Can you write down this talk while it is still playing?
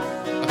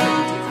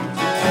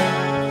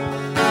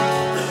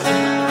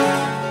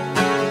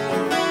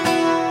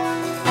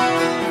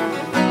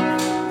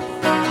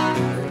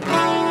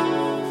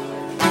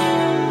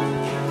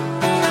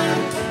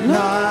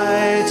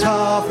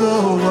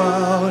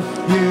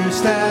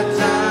stepped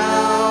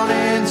down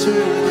into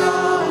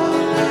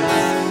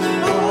darkness.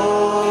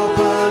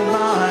 Open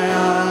my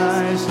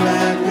eyes,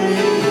 let me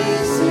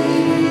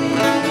see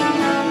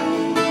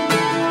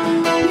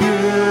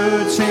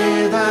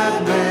beauty that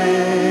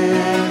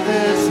made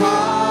this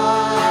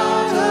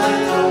heart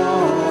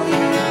adore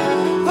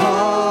you.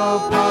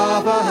 Hope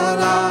of a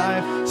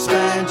life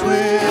spent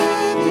with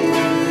you.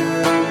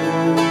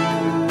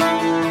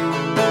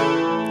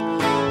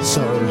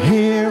 So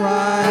here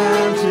I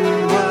am to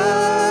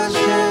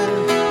worship,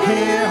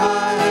 here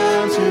I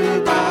am to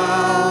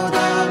bow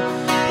down,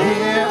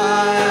 here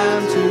I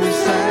am to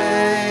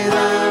say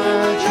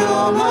that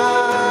you're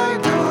my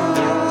God,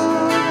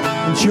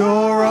 and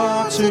you're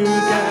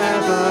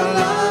altogether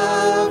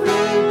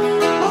lovely,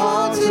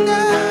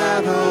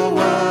 altogether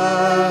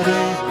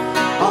worthy,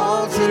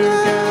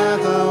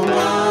 altogether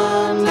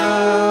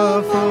wonderful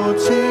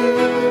to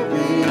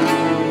me.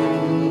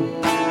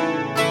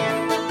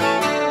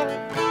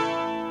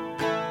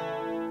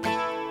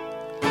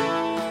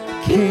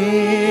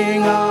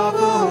 King of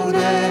all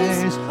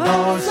days,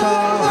 oh so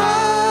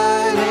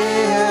highly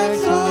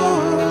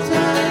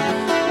exalted,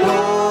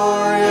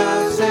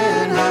 glorious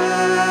in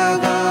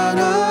heaven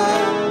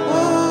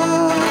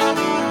above.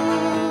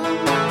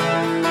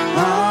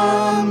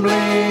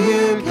 Humbly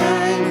you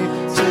came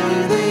to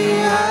the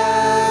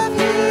earth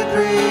you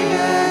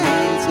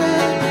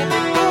created,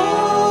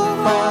 all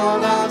for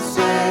love's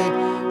sake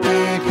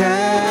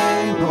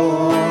became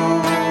born.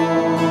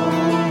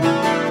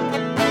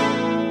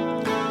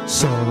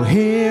 So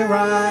here I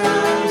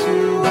am to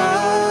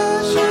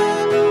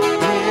worship,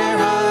 here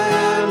I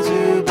am to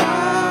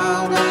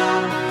bow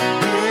down,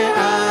 here I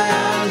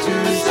am to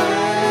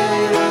say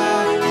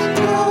that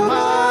you're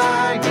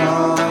my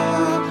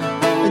God,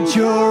 and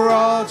you're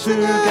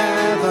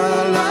altogether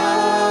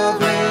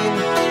lovely,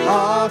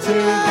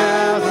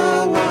 altogether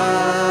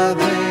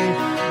worthy,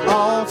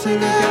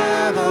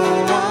 altogether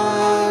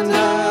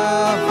wonderful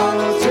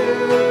to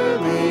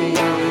me.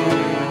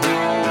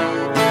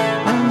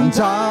 And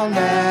I'll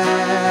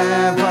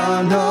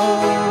never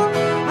know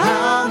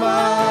how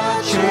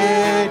much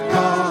it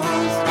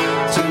costs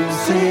to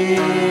see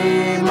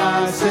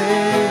my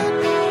sin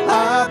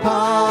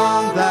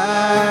upon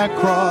that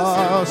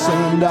cross,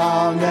 and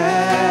I'll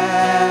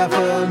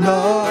never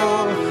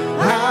know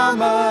how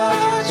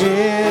much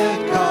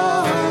it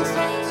costs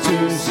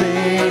to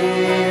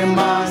see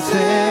my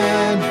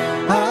sin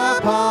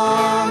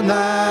upon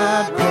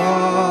that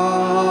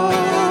cross.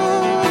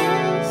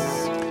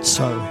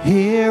 So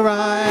here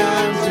I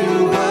am to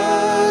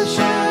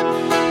worship,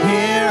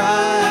 here I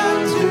am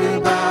to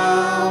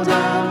bow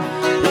down,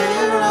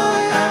 here I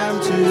am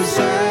to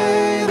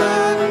say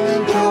that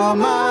you're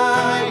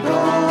my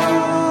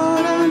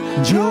God,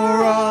 and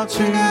you're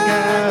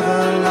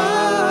altogether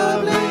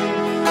lovely,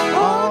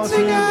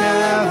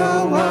 altogether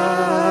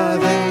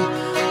worthy,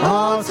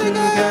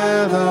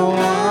 altogether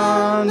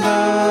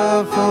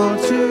wonderful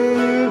to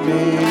me.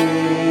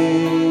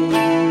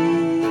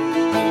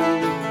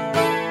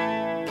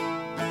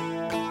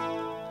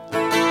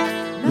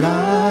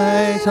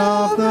 Light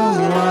of the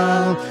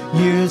world,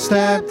 you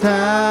stepped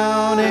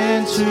down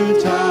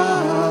into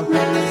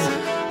darkness.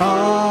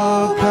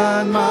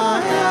 Open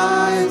my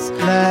eyes,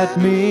 let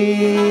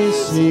me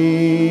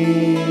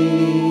see.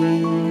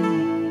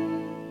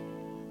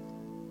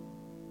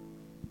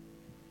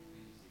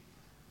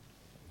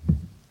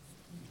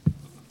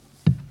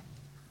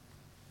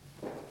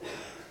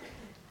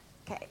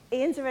 Okay,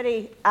 Ian's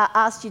already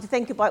asked you to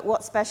think about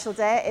what special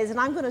day it is, and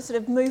I'm going to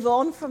sort of move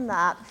on from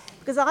that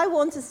because I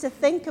want us to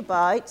think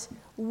about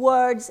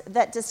words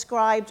that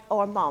described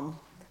our mum.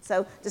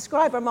 So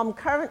describe our mum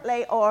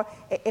currently, or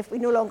if we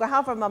no longer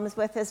have our mums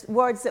with us,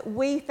 words that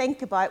we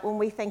think about when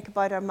we think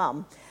about our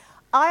mum.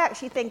 I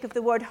actually think of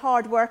the word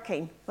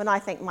hardworking when I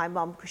think of my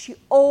mum, because she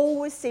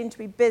always seemed to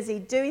be busy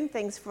doing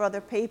things for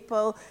other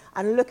people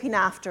and looking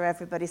after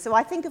everybody. So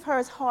I think of her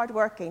as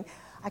hardworking.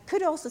 I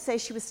could also say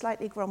she was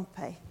slightly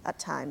grumpy at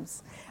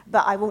times,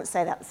 but I won't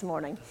say that this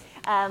morning.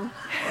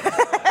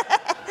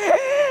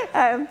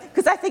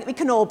 Because I think we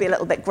can all be a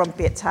little bit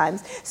grumpy at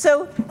times.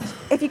 So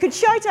if you could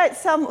shout out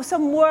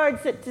some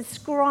words that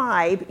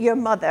describe your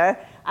mother,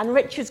 and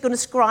Richard's going to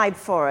scribe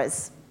for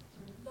us.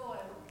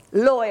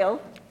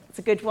 Loyal. That's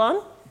a good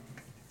one.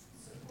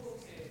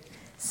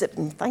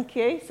 Supportive. Thank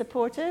you.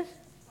 Supportive.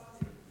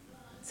 Funny.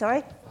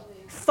 Sorry?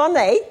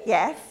 Funny,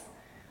 yes.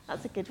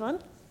 That's a good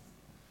one.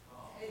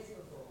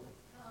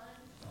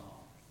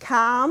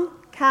 Calm,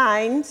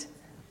 kind.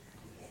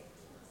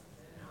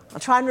 I'll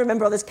try and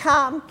remember others.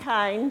 Calm,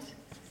 kind.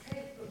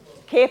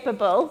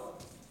 Capable.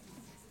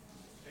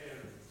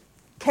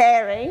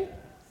 Caring.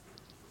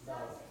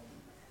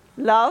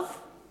 Love.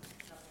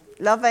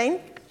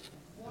 Loving.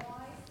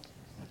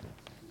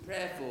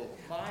 Prayerful.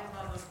 My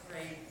mother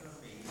prayed for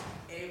me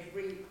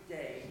every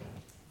day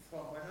from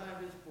when I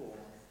was born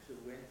to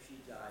when she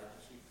died.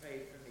 She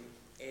prayed for me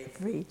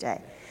every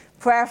day.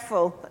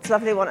 Prayerful. That's a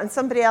lovely one. And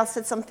somebody else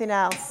said something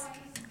else.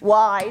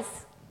 Wise.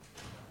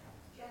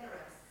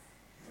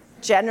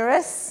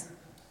 Generous.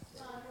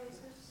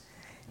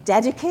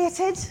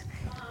 Dedicated.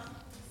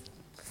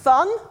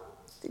 Fun,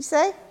 did you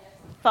say?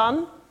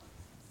 Fun.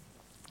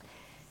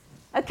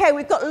 Okay,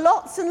 we've got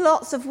lots and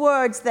lots of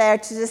words there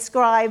to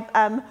describe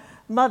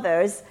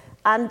mothers.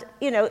 And,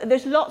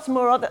 there's lots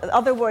more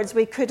other words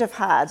we could have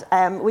had.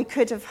 We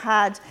could have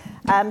had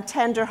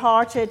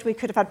tender-hearted. We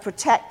could have had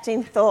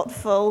protecting,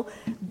 thoughtful,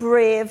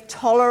 brave,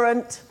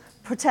 tolerant,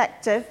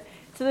 protective.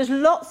 So there's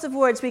lots of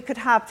words we could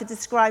have to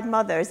describe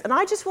mothers. And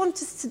I just want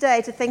us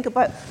today to think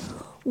about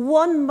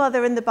one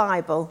mother in the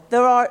Bible.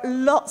 There are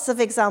lots of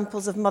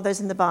examples of mothers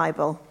in the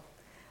Bible,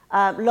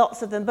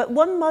 lots of them. But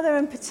one mother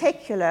in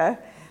particular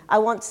I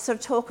want to sort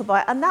of talk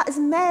about, and that is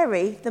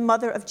Mary, the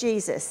mother of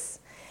Jesus.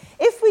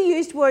 If we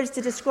used words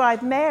to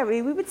describe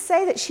Mary, we would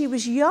say that she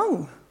was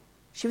young.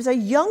 She was a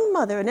young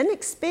mother, an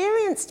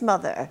inexperienced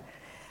mother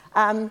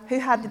who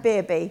had the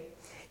baby.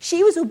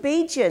 She was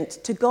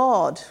obedient to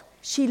God.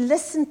 She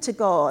listened to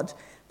God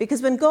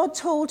because when God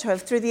told her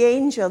through the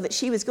angel that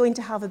she was going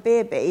to have a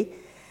baby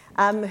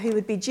who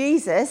would be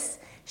Jesus,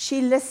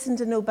 she listened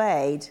and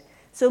obeyed.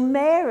 So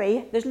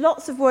Mary, there's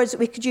lots of words that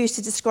we could use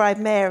to describe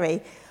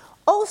Mary.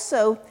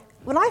 Also,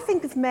 when I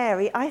think of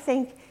Mary, I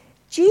think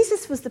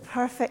Jesus was the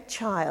perfect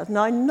child.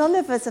 Now, none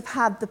of us have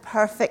had the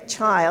perfect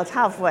child,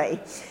 have we?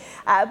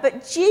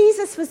 But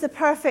Jesus was the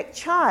perfect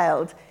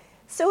child.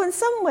 So in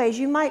some ways,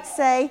 you might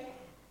say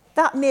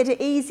that made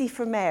it easy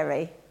for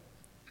Mary.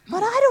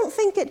 But I don't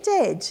think it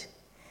did,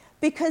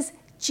 because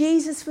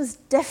Jesus was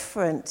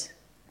different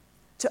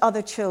to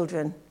other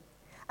children.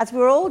 As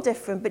we're all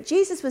different, but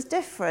Jesus was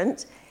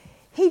different.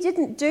 He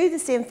didn't do the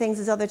same things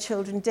as other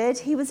children did.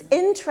 He was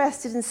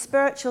interested in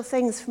spiritual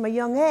things from a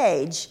young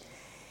age.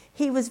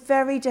 He was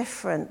very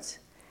different,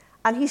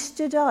 and he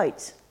stood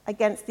out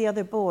against the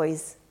other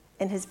boys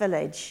in his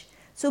village.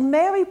 So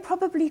Mary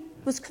probably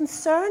was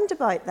concerned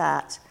about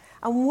that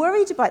and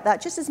worried about that,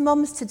 just as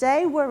mums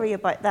today worry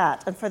about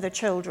that and for their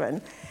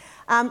children.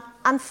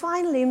 And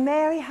finally,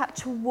 Mary had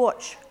to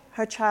watch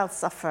her child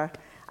suffer,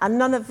 and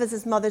none of us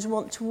as mothers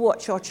want to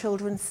watch our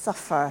children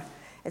suffer.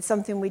 It's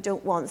something we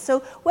don't want. So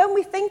when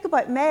we think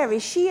about Mary,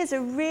 she is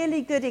a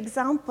really good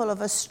example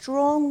of a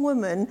strong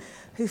woman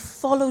who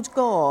followed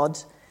God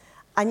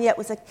and yet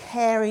was a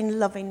caring,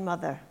 loving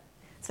mother.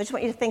 So I just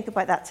want you to think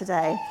about that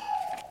today.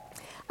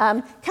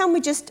 Can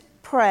we just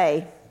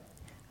pray?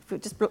 If we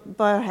just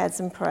bow our heads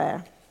in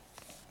prayer.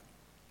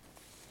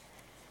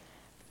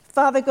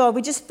 Father God,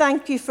 we just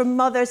thank you for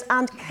mothers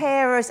and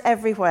carers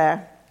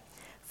everywhere,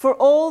 for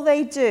all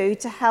they do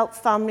to help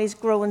families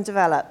grow and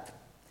develop.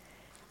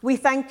 We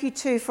thank you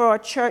too for our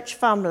church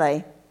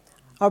family,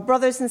 our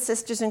brothers and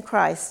sisters in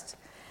Christ.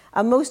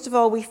 And most of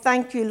all, we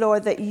thank you,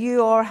 Lord, that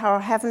you are our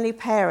heavenly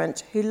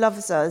parent who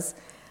loves us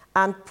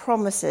and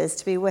promises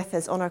to be with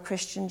us on our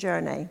Christian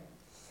journey.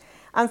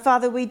 And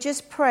Father, we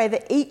just pray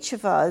that each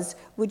of us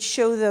would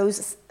show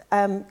those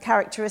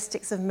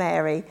characteristics of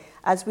Mary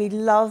as we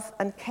love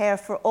and care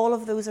for all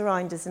of those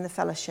around us in the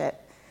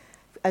fellowship,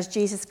 as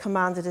Jesus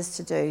commanded us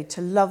to do,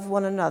 to love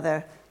one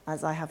another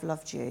as I have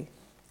loved you.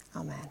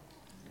 Amen.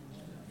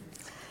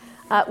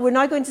 We're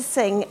now going to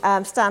sing,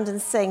 stand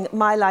and sing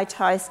My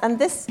Lighthouse. And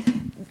this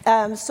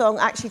song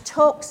actually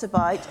talks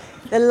about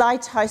the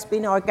lighthouse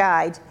being our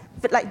guide. A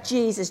bit like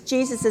Jesus.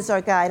 Jesus is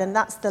our guide, and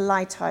that's the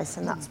lighthouse,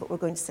 and that's what we're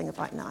going to sing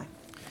about now.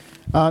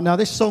 Now,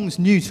 this song's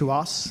new to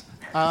us,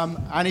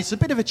 and it's a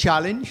bit of a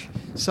challenge.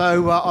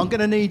 So I'm going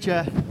to need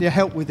your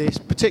help with this,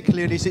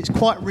 particularly as it's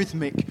quite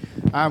rhythmic.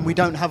 We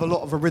don't have a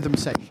lot of a rhythm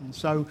section,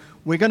 so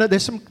we're going to.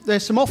 There's some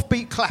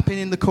offbeat clapping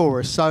in the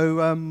chorus,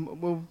 so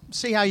we'll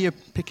see how you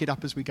pick it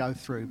up as we go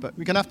through. But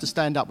we're going to have to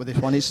stand up with this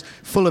one. It's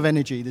full of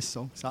energy, this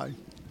song. So,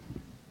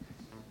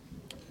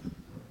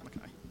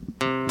 okay.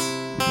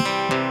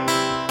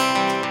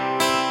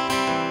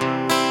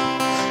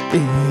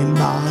 In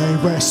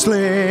my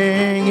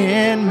wrestling,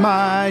 in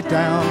my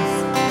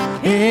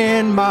downs,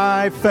 in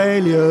my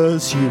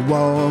failures, you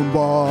won't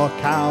walk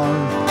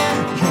out.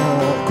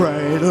 Your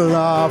great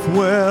love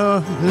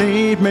will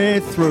lead me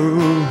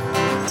through.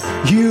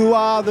 You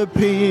are the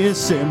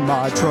peace in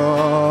my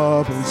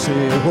trouble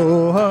sea.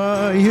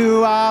 Oh,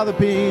 you are the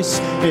peace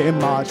in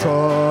my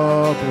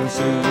trouble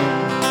sea.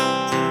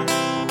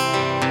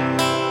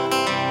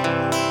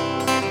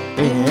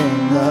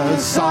 In the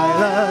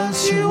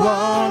silence you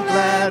won't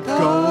let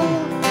go.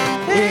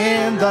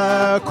 In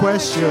the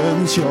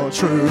questions your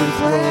truth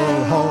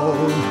will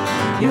hold.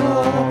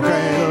 Your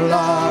great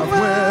love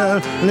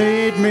will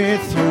lead me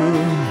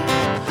through.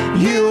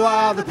 You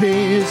are the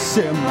peace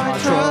in my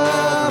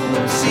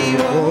trouble sea.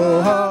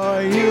 Oh,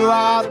 you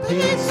are the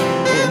peace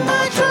in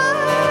my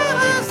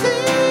trouble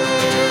sea.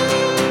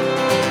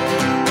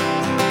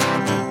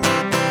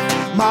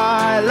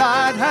 My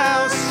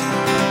lighthouse,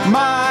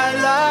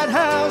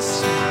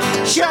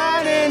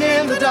 shining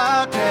in the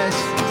darkness,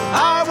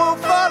 I will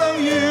follow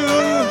you.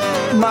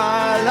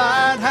 My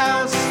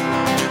lighthouse,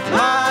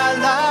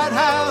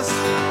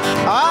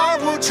 I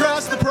will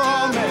trust the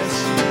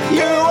promise.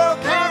 You will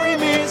carry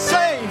me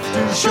safe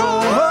to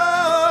shore,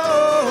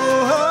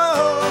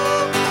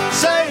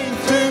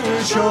 safe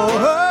to shore,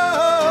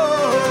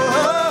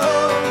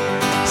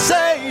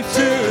 safe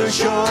to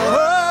shore.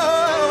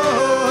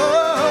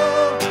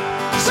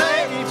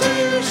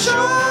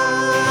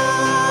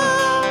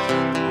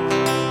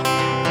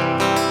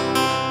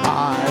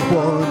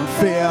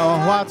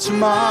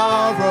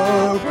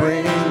 tomorrow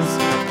brings.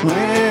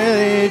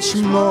 With each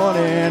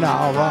morning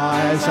I'll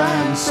rise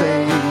and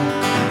sing.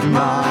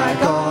 My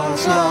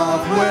God's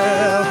love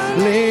will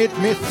lead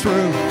me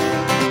through.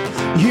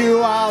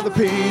 You are the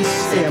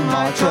peace in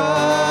my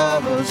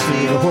troubled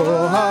sea.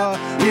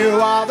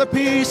 You are the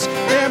peace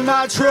in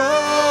my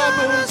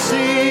troubled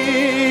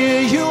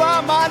sea. You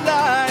are my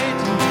light,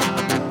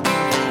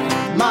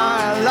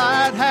 my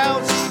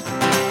lighthouse,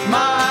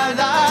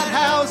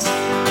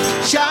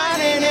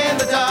 shining in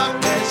the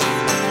darkness.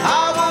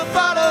 I will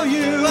follow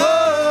you,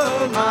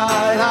 oh,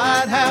 my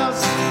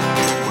lighthouse,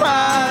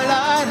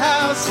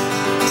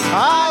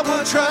 I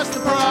will trust the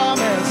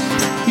promise.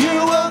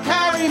 You will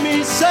carry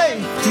me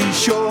safe to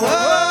shore,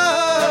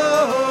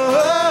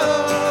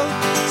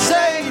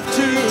 safe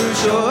to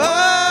shore,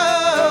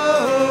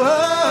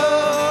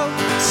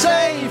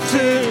 safe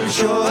to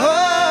shore,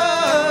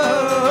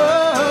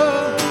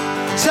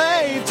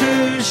 safe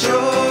to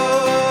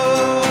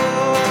shore.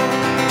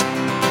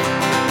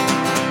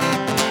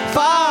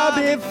 Far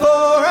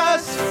before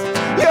us,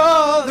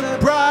 you're the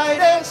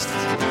brightest.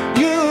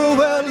 You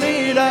will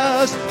lead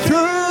us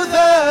through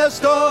the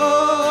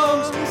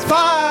storms.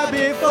 Far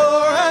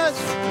before us,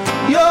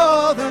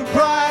 you're the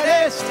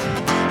brightest.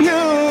 You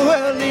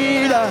will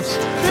lead us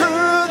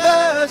through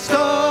the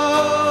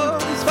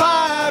storms.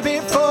 Far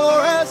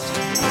before us,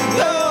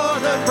 you're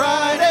the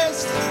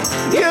brightest.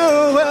 You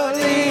will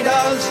lead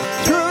us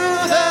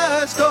through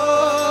the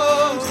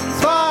storms.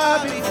 Far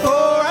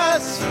before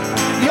us,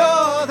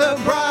 you're the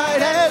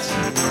brightest.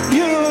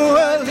 You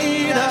will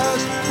lead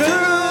us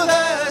through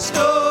the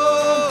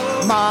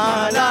storms.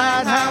 My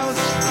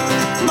lighthouse,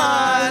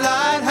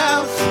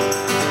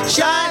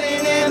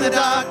 shining in the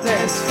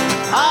darkness.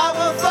 I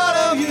will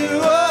follow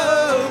you,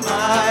 oh,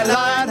 my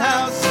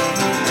lighthouse,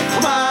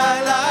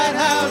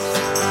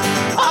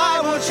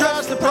 I will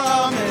trust the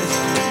promise.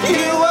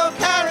 You will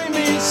carry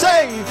me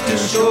safe to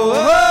shore,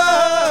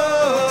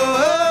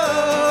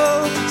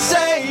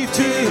 safe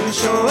to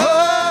shore,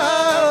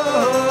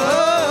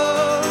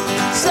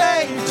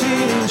 safe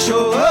to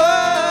shore,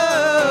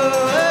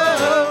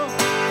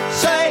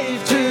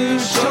 safe to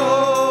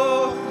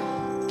shore.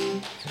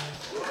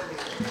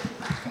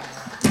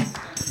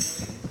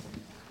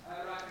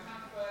 Right, come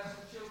up first,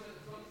 children at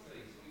the front,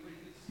 please. We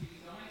really good to see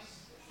you guys.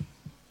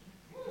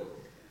 Woo.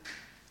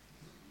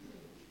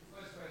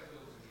 First prayer for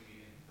the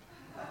meeting.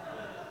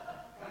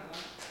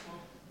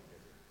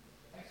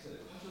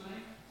 Excellent. What's your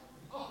name?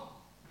 Oh,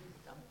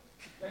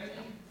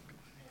 Damien.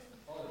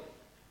 Ollie.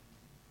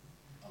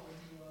 Oh, and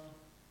you are.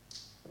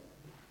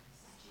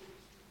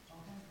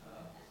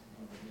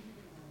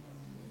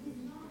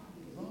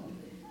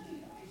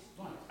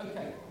 Right.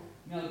 Okay.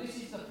 Now this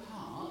is the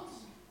part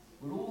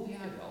where all the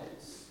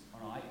adults,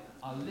 all right,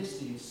 are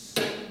listening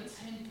so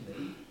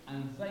intently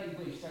and they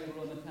wish they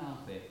were on the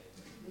carpet.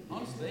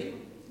 Honestly.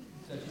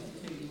 So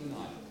just between you and I.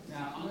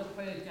 Now I'm going to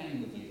play a game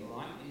with you, all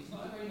right? It's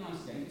not a very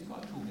nice game. It's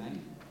quite a cool game.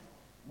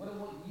 What I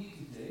want you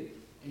to do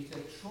is to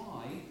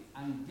try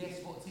and guess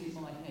what's in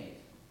my head.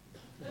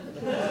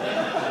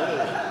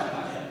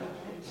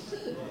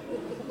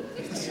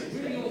 It's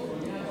really awful when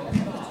the adults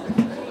start.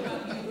 What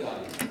about you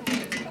guys?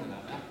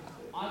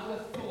 I would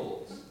have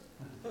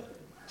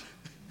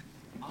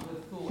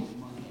thought in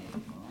my head,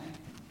 alright?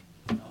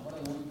 Now what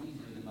I want you to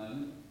do in a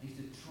moment is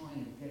to try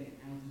and get it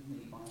out of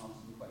me by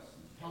asking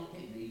questions. You can't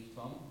hit me,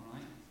 Tom,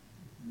 alright?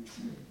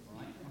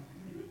 Alright?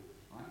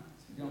 Alright?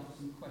 You answer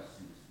some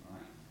questions,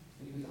 alright?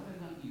 Because I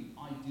don't know you,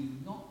 I do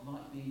not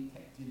like being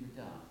kept in the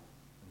dark.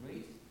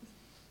 Agreed?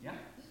 Yeah?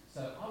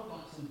 So I would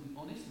like someone to be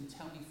honest and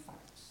tell me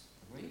facts.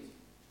 Agreed?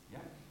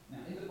 Yeah?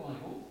 Now in the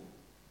Bible,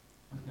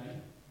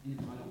 okay, in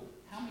the Bible,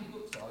 how many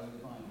books are in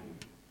the Bible?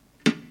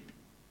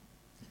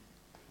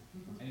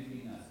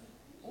 Anybody know?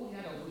 All the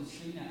adults will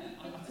scream out.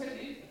 I tell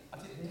you, but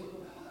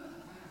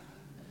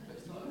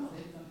it's not about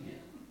it, not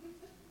yet.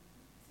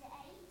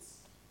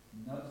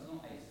 No, it's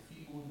not 8. It's a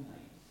few more than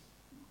 8.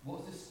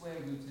 What's the square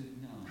root of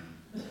 9?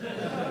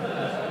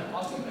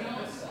 I'll give the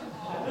answer.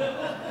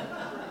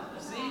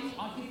 See,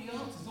 I give the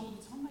answers all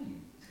the time.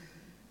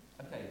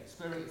 Okay,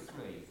 square root of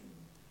 3.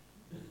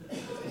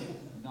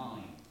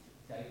 9.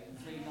 Okay,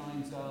 3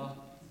 9s are.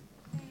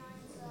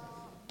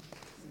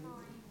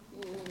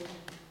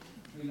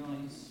 3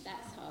 9s.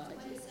 That's hard.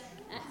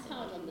 That's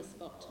hard on the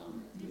spot,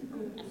 Tom.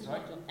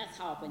 That's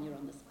hard when you're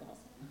on the spot.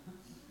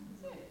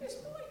 It's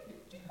my.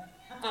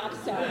 I'm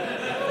sorry.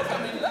 Tell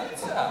me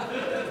later.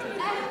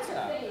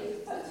 Please,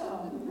 put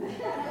on.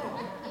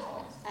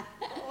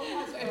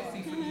 That's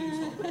everything for you,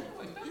 Tom.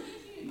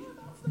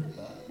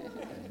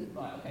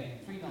 Right, okay,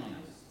 3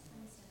 9s.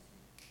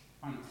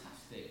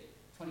 Fantastic.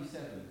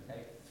 27,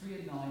 okay. 3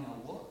 and 9 are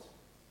what?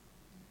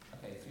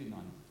 Okay, 3 and 9.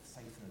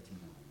 Say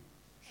 39.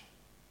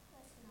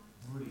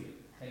 Brilliant.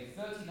 Okay,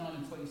 39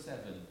 and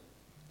 27.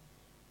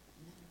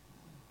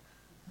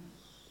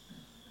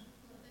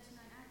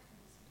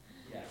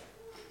 Yeah.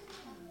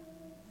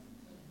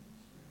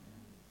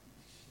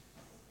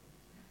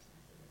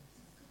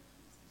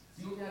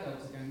 So your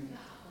adults are going.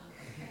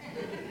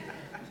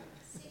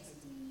 66.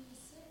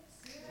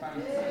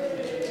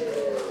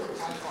 Fantastic.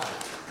 High five.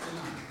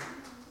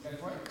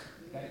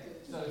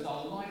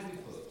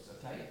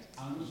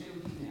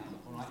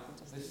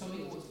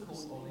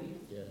 called Ollie,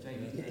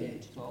 Jamie,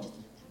 Tom.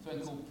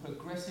 Something called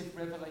Progressive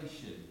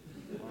Revelation.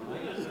 All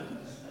right?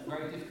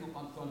 Very difficult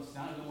one to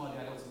understand. I don't know why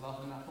the adults are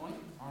laughing at that point.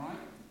 All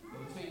right?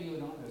 But between you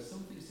and I, there's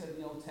something said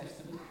in the Old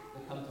Testament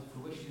that comes to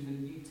fruition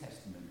in the New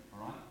Testament.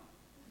 All right?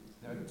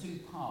 There are two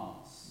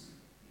parts.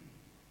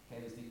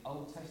 Okay, there's the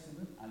Old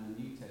Testament and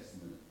the New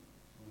Testament.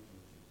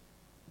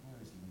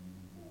 Where is he?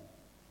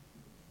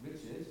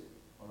 Richard,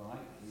 all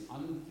right?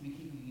 I'm going to be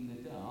keeping you in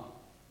the dark,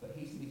 but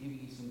he's going to be giving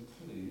you some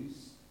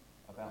clues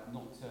about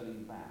not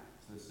turning back.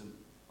 So there's some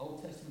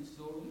Old Testament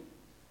story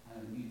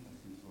and a New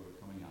Testament story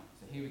coming up.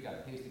 So here we go.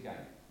 Here's the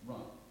game.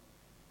 Right.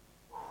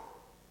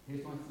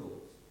 Here's my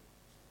thoughts.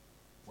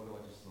 What do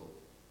I just thought?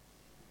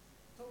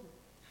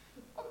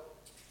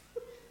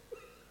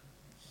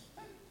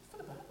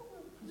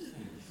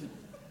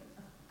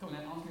 Come on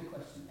then, ask me a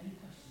question. Any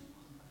question?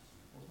 Ask me a question.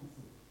 What's my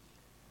thought?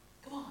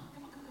 Come on.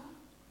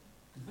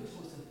 Because Rich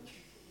wants to...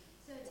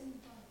 So it's in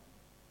the Bible?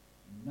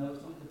 No,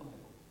 it's not in the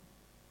Bible.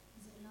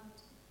 Is it an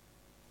item?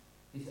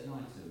 Is it an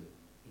item?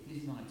 It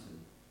is an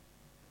item.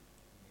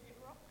 Is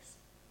it rocks?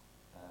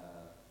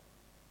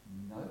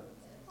 No.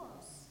 Is it a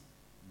cross?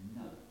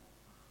 No.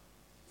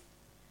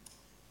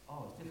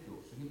 Oh, it's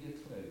difficult. So give me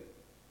a clue.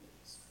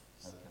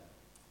 Okay.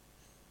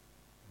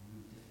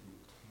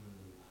 Difficult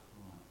clue.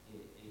 Right.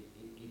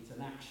 It's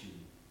an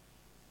action.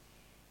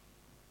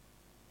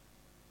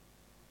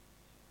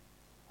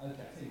 Okay,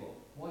 I'll tell you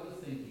what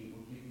you're thinking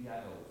will give the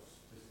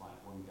adults just like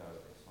one go at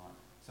this, right?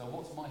 So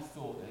what's my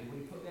thought then? When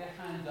you put their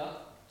hand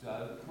up,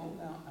 don't come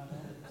out,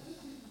 adults.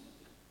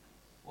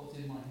 What's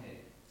in my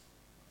head?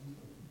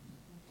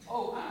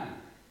 Oh,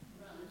 Anne.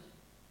 Run.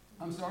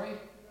 I'm sorry?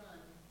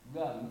 Run.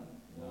 Run?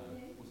 No.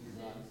 What's it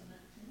run?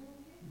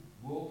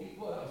 Walking?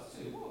 Well, that's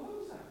two. Whoa,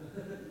 who's that?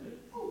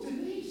 Oh,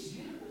 Denise,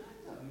 you have the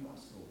hand up, you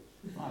rascal.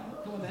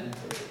 Right, come on then.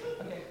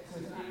 Okay, so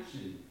it's an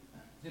action.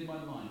 It's in my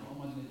mind. What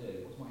am I going to do?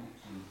 What's my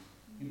action?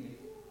 Give me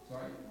a...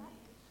 Sorry?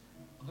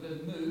 I'm going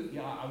to move.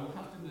 Yeah, I will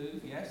have to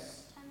move,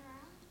 yes. Turn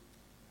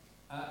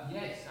around?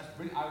 Yes, that's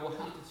brilliant. I will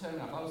have to turn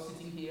around. If I was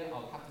sitting here,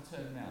 I'll have to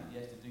turn around,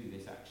 yes, to do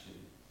this action.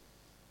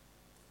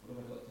 What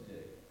have I got to do?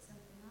 Pick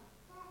something up.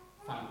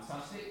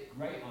 Fantastic.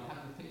 Great. I'll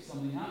have to pick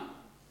something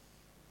up.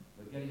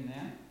 We're getting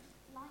there.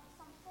 Like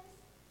something?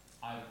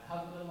 I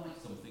haven't got to like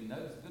something. No,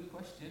 it's a good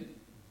question.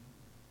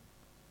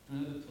 Do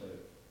you know the clue?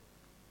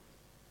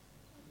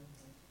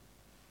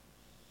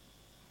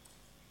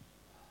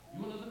 You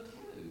want another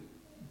clue?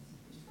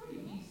 It's very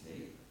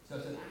easy. So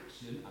it's an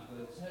action. I've got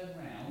to turn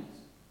round.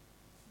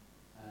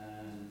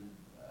 And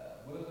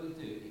what I'm going to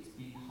do, it's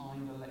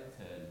behind the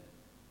lectern.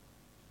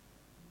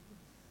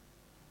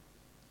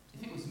 If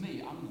it was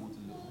me, I'm going to want to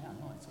look around,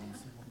 right? So I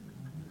see what...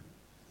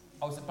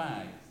 Oh, it's a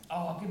bag.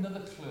 Oh, I'll give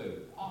another clue.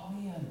 Oh,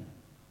 Ian.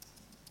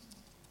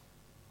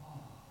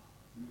 Oh.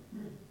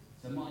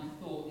 So my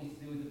thought is to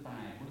do with the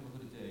bag. What have I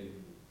got to do?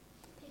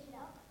 Pick it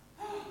up.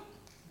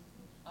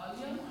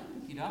 Yeah, I might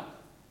pick it up.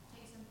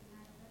 Take something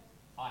out of it.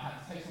 I have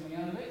to take something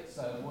out of it.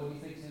 So what do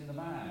you think's in the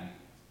bag?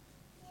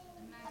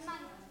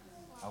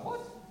 A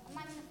what? A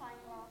magnifying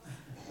glass.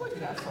 Where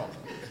did that from?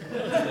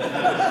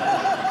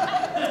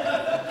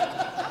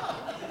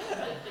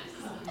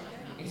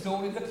 It's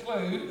all in the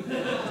clue.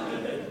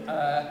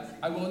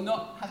 I will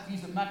not have to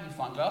use a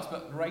magnifying glass,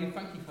 but Lorraine,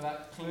 thank you for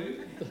that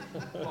clue.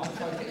 Right,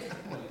 so I get to the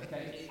point,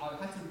 okay? I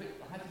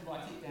had to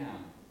write it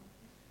down,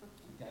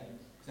 okay?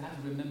 Because I had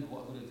to remember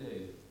what I've got to do.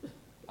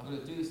 I've got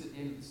to do this at the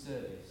end of the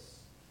service.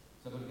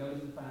 So I've got to go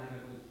into the bag,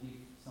 I've got to give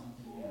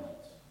something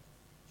out.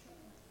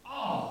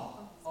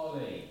 Oh,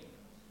 Ollie,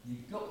 you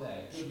got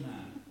there, good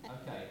man.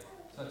 Okay,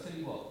 so I'll tell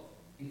you what,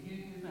 if you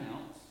give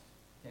out,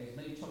 okay, as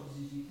many chocolates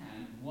as you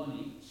can, one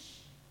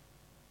each,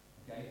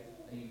 okay,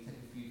 and you can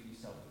take a few for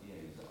yourself at the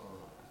end. Is that all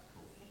right? That's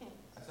cool.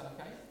 Is that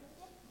okay?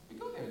 We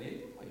got there in the end,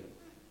 didn't we?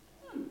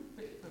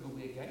 Bit of a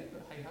weird game,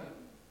 but hey ho.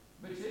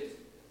 Richard,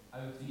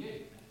 over to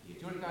you. Do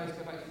you want to guys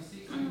go back to your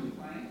seats and we're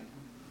playing?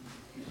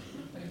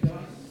 Thank you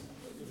guys.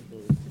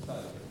 So,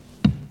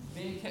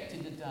 being kept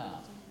in the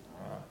dark.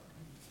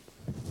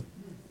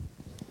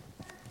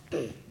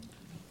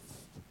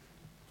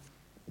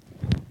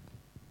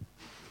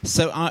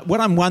 So what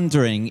I'm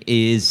wondering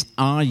is,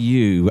 are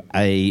you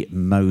a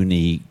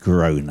Moni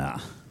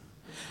groaner?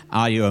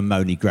 Are you a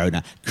Moni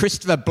groaner?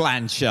 Christopher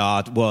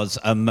Blanchard was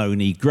a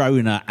Moni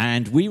groaner,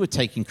 and we were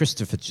taking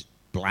Christopher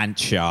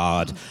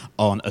Blanchard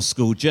on a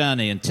school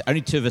journey, and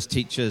only two of us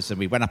teachers, and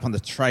we went up on the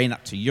train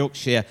up to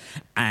Yorkshire,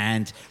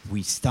 and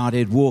we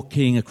started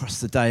walking across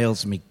the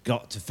Dales, and we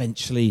got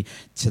eventually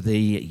to the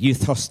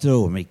youth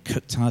hostel, and we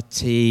cooked our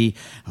tea.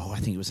 I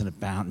think it was in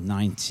about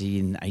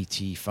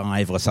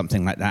 1985 or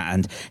something like that,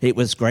 and it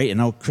was great.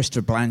 And old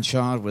Christopher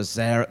Blanchard was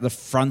there at the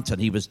front,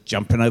 and he was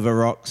jumping over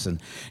rocks,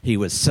 and he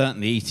was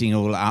certainly eating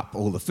all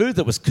the food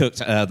that was cooked,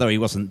 though he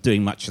wasn't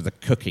doing much of the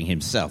cooking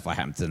himself, I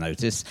happened to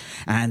notice.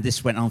 And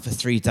this went on for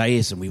 3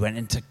 days, and we went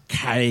into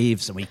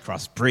caves, and we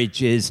crossed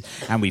bridges,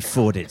 and we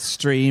forded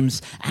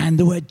streams, and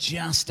there were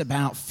just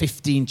about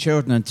 15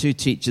 children and 2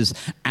 teachers,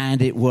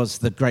 and it was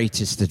the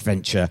greatest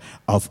adventure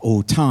of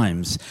all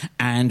times.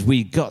 And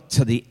we got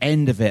to the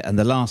end of it, and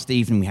the last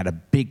evening we had a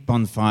big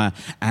bonfire,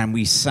 and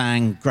we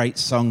sang great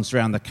songs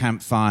around the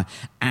campfire,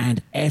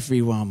 and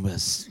everyone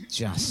was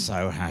just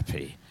so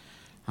happy.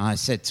 I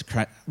said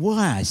to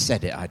why I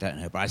said it, I don't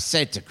know, but I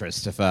said to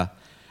Christopher,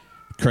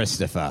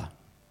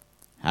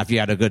 have you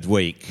had a good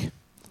week?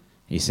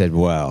 He said,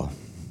 well,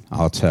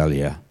 I'll tell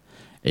you,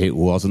 it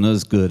wasn't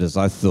as good as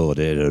I thought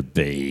it would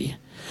be.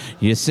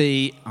 You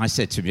see, I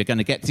said to him, you're going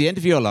to get to the end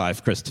of your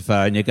life, Christopher,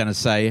 and you're going to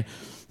say,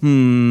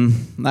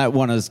 that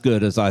wasn't as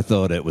good as I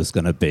thought it was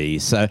going to be.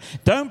 So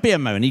don't be a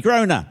moany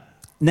groaner.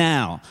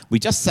 Now, we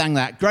just sang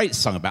that great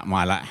song about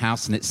my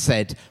lighthouse, and it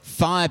said,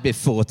 fire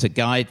before to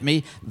guide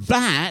me.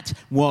 That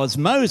was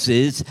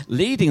Moses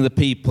leading the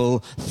people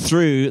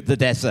through the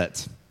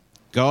desert.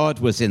 God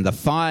was in the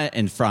fire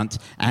in front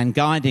and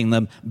guiding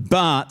them,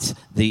 but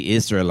the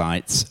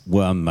Israelites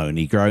were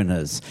moany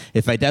groaners.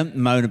 If they don't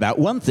moan about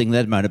one thing,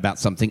 they'd moan about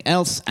something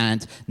else,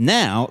 and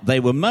now they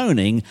were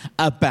moaning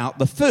about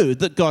the food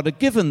that God had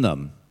given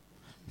them.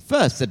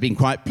 First, they'd been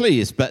quite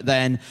pleased, but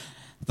then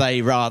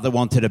they rather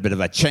wanted a bit of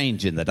a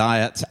change in the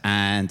diet,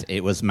 and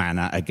it was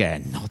manna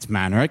again, not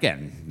manna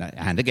again,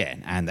 and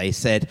again. And they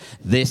said,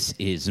 this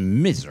is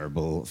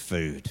miserable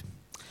food.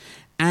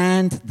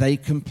 And they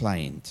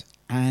complained.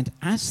 And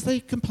as they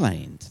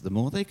complained, the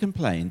more they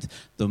complained,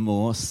 the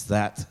more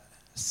that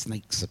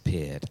snakes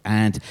appeared.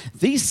 And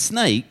these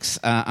snakes,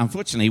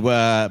 unfortunately,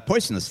 were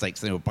poisonous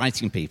snakes. They were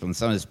biting people, and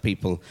some of those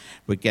people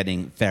were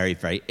getting very,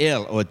 very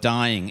ill or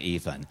dying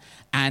even.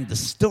 And the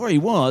story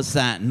was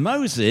that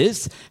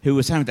Moses, who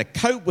was having to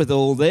cope with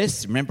all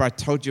this, remember I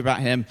told you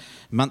about him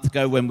a month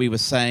ago when we were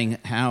saying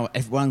how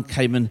everyone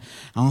came and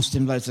asked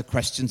him loads of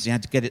questions. He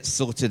had to get it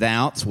sorted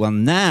out. Well,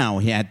 now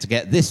he had to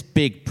get this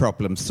big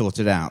problem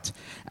sorted out.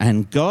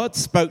 And God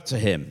spoke to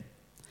him.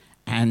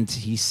 And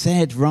he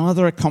said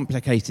rather a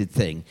complicated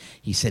thing.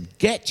 He said,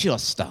 get your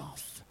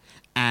staff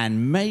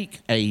and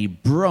make a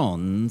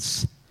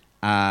bronze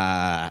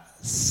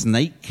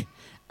snake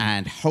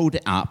and hold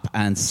it up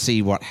and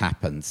see what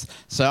happens.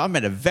 So I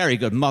made a very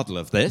good model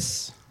of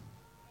this.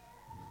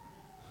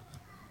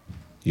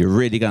 You're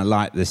really going to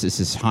like this.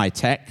 This is high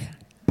tech.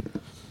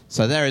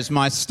 So there is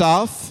my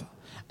staff.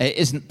 It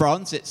isn't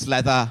bronze, it's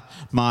leather.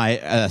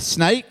 My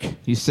snake,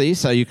 you see,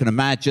 so you can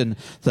imagine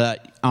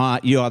that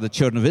you are the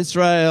children of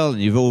Israel,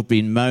 and you've all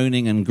been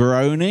moaning and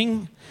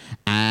groaning.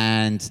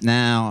 And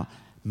now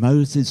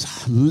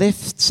Moses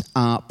lifts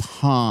up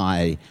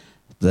high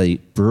the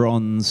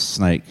bronze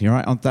snake. You all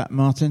right on that,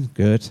 Martin?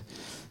 Good.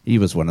 He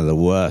was one of the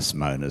worst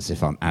moaners,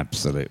 if I'm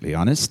absolutely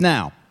honest.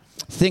 Now,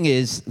 thing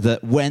is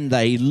that when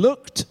they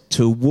looked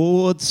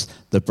towards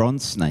the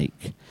bronze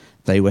snake,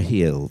 they were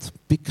healed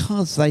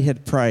because they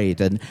had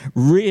prayed and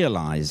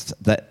realized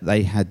that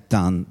they had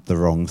done the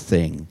wrong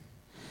thing.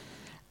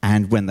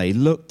 And when they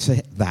looked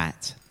at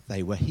that,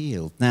 they were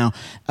healed. Now,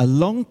 a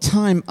long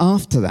time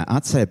after that,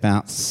 I'd say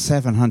about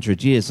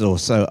 700 years or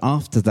so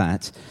after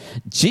that,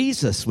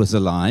 Jesus was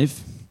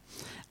alive,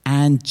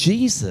 and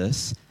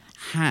Jesus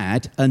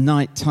had a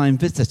nighttime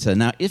visitor.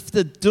 Now, if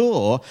the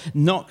door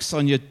knocks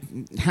on your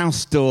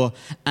house door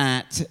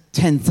at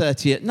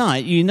 10:30 at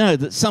night, you know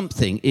that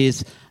something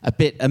is a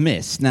bit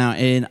amiss. Now,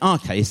 in our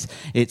case,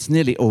 it's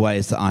nearly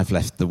always that I've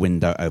left the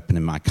window open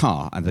in my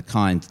car, and the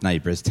kind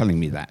neighbour is telling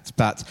me that.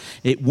 But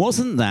it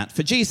wasn't that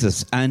for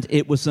Jesus, and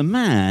it was a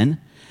man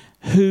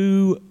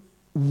who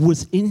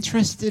was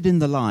interested in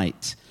the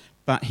light,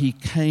 but he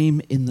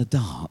came in the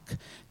dark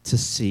to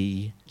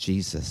see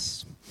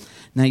Jesus.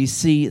 Now, you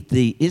see,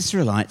 the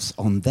Israelites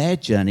on their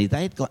journey,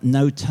 they'd got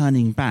no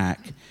turning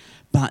back,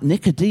 but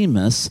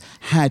Nicodemus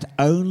had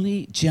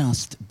only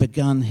just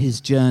begun his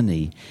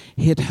journey.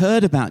 He had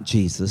heard about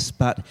Jesus,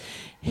 but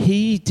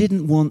he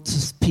didn't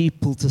want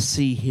people to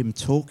see him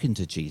talking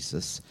to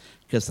Jesus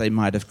because they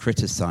might have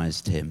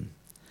criticized him.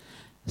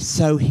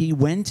 So he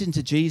went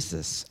into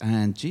Jesus,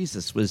 and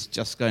Jesus was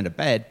just going to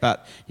bed,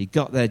 but he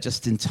got there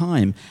just in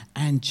time,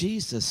 and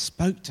Jesus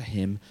spoke to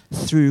him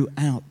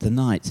throughout the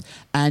night.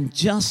 And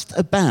just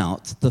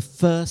about the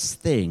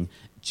first thing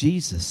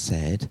Jesus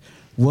said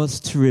was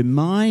to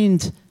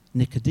remind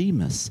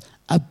Nicodemus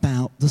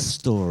about the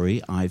story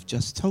I've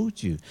just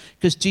told you.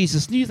 Because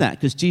Jesus knew that,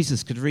 because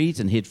Jesus could read,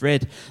 and he'd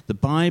read the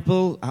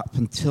Bible up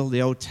until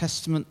the Old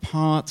Testament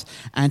part,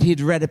 and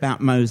he'd read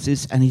about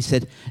Moses, and he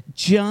said,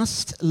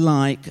 just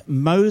like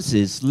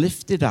Moses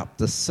lifted up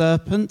the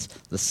serpent,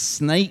 the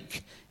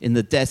snake in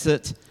the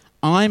desert,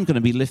 I'm going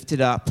to be lifted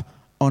up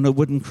on a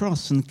wooden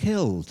cross and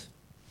killed.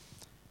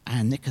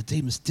 And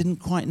Nicodemus didn't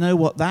quite know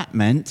what that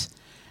meant.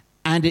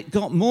 And it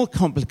got more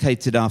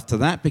complicated after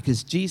that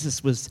because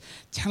Jesus was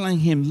telling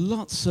him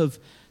lots of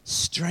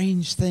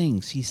strange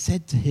things. He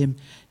said to him,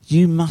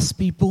 you must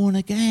be born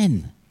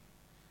again.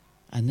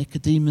 And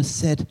Nicodemus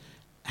said,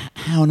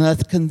 how on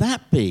earth can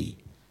that be?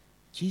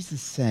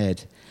 Jesus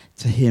said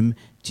to him,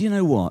 do you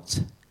know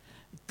what?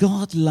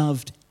 God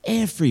loved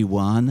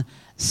everyone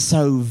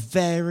so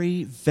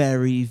very,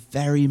 very,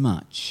 very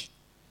much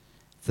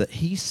that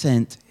he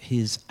sent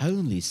his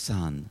only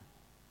Son,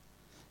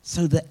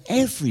 so that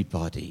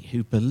everybody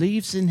who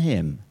believes in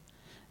him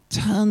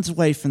turns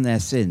away from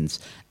their sins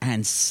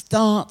and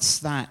starts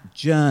that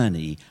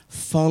journey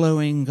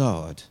following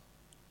God,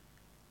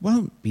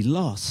 won't be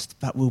lost,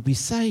 but will be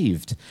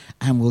saved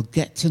and will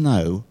get to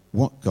know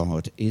what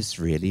God is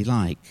really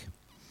like.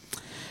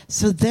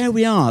 So there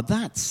we are.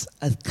 That's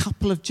a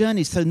couple of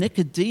journeys. So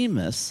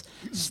Nicodemus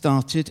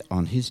started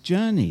on his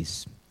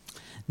journeys.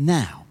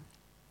 Now,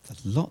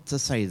 there's a lot to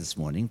say this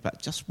morning,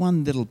 but just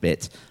one little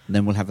bit, and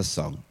then we'll have a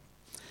song.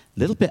 A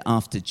little bit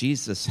after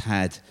Jesus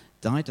had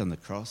died on the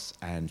cross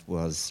and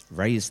was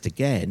raised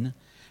again,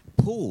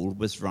 Paul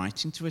was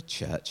writing to a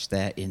church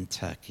there in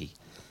Turkey.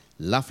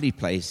 Lovely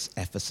place,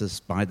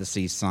 Ephesus, by the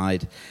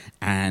seaside,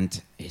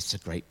 and it's a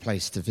great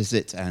place to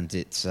visit, and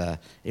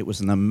it was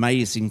an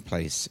amazing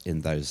place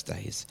in those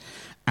days.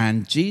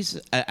 And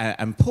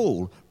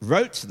Paul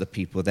wrote to the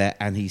people there,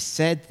 and he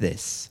said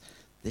this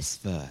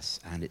verse,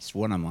 and it's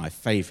one of my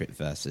favorite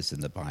verses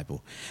in the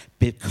Bible.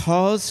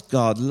 Because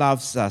God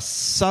loves us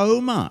so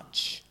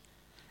much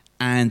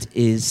and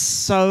is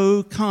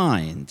so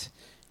kind,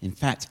 in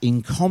fact,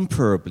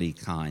 incomparably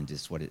kind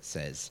is what it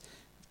says,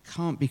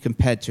 can't be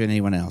compared to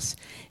anyone else.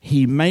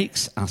 He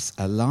makes us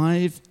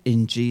alive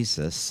in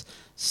Jesus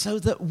so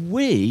that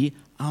we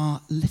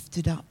are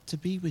lifted up to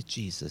be with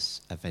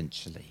Jesus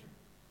eventually.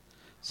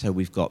 So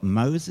we've got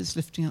Moses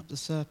lifting up the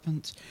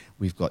serpent,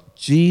 we've got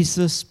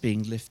Jesus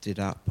being lifted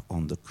up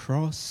on the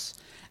cross,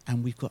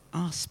 and we've got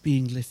us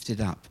being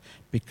lifted up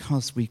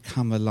because we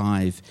come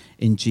alive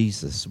in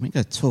Jesus. We're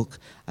going to talk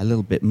a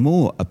little bit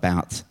more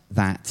about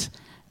that,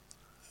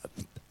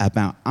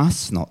 about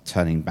us not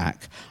turning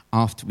back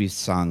after we've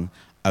sung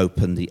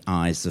Open the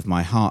Eyes of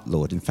My Heart,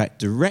 Lord. In fact,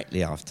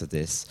 directly after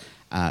this,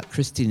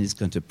 Christine is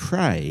going to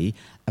pray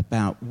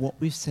about what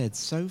we've said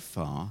so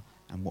far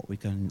and what we're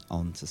going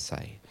on to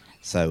say.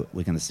 So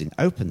we're going to sing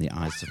Open the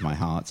Eyes of My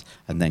Heart,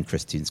 and then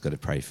Christine's going to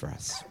pray for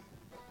us.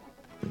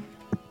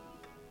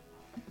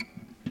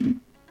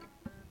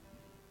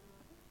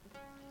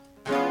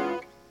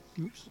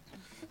 Oops.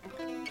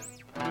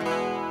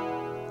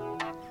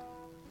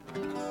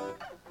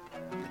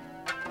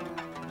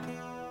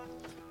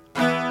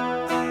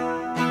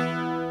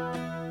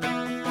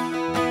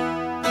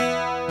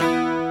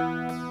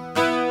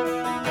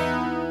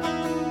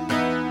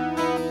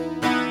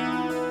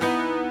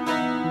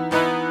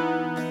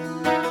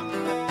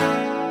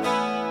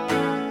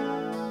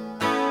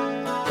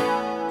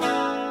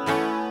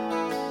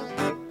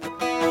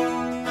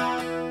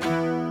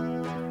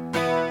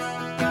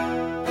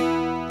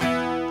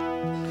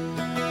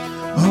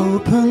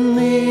 Open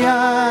the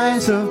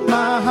eyes of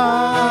my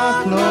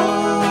heart, Lord.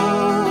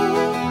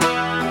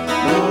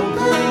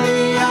 Open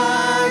the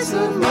eyes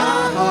of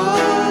my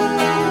heart.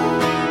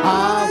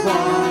 I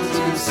want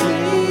to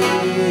see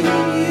you.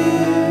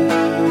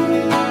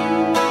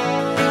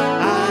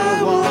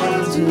 I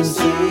want to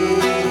see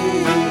you.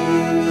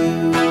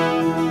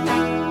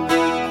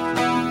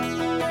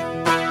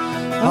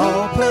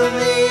 Open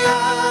the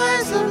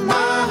eyes of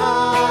my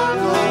heart,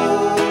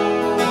 Lord.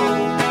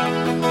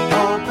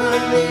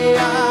 Open the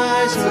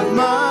eyes of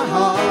my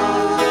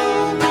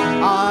heart,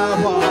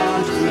 I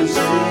want to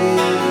see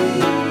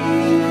you.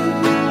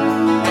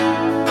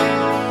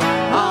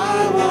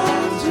 I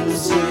want to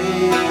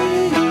see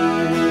you.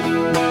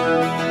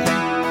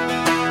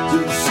 To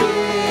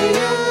see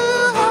you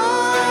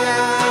high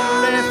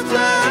and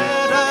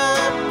lifted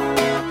up,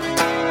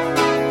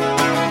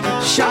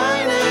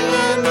 shining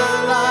in the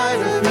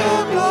light of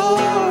your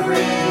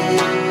glory.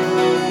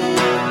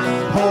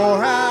 Pour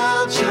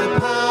out your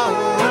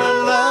power and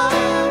love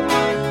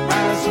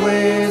as we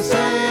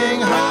sing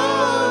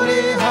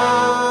holy,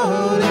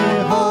 holy,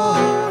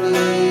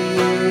 holy.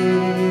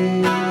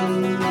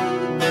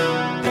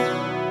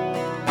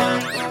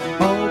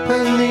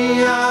 Open the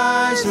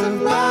eyes of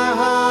my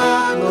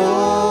heart,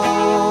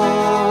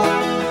 Lord.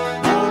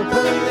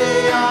 Open the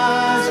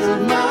eyes of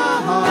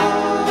my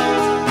heart.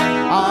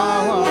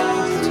 I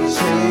want to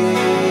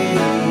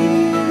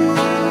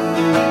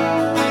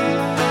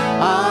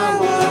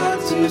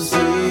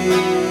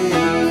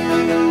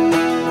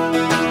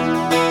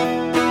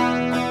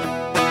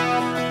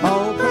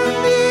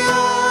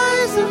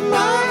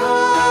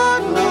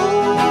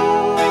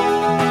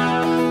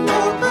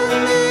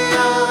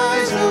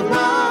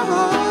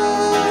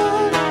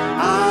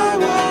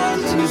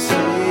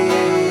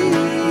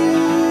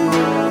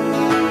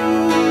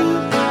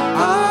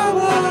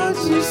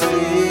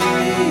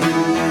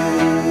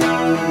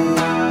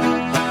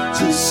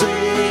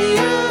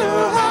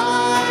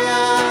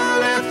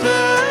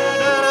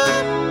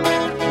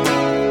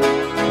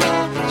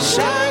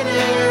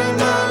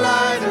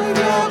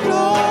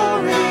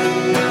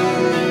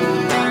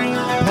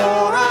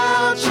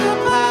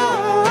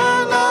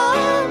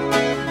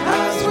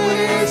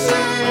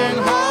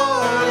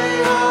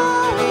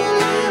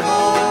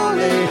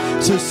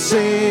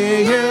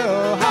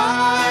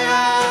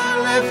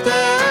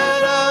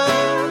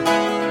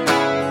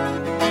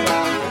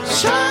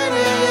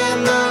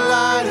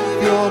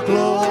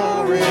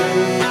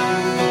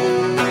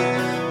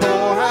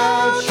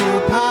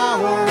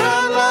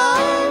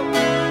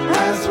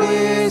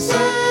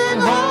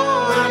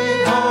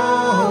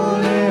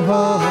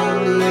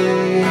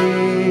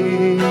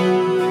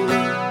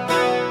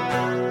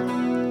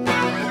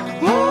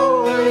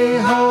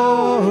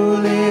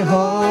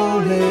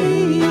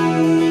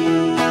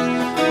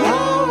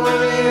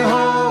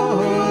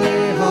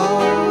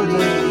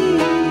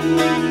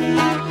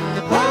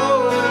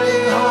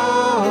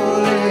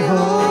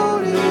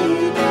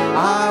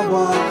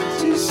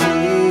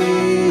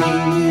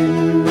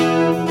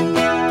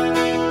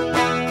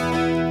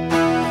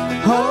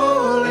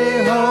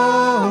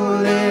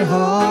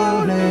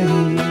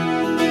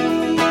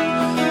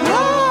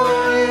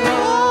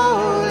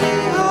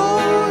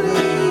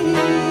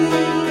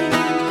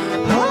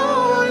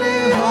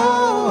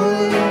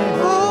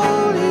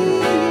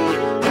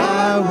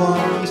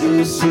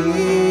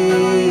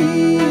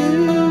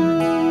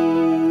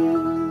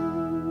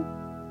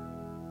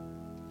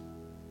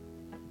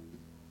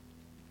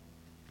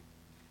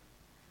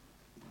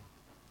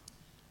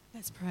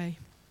Let's pray.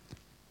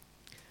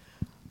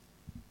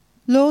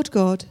 Lord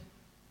God,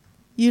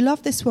 you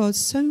love this world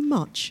so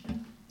much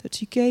that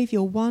you gave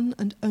your one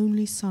and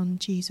only Son,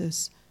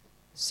 Jesus,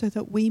 so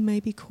that we may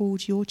be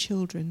called your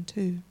children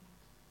too.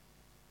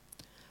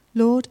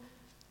 Lord,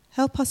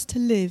 help us to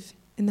live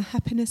in the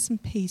happiness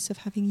and peace of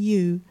having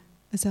you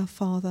as our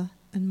Father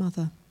and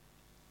Mother.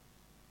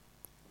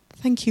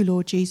 Thank you,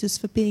 Lord Jesus,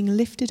 for being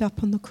lifted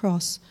up on the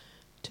cross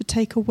to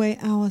take away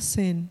our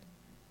sin.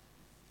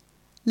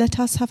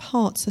 Let us have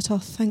hearts that are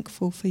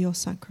thankful for your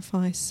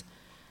sacrifice.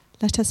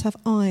 Let us have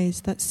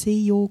eyes that see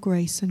your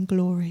grace and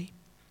glory.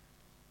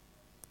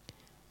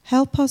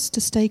 Help us to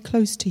stay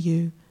close to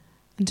you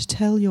and to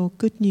tell your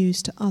good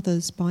news to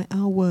others by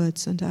our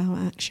words and our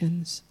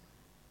actions.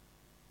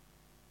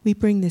 We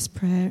bring this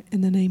prayer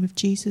in the name of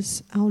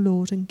Jesus, our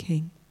Lord and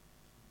King.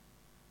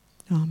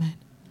 Amen.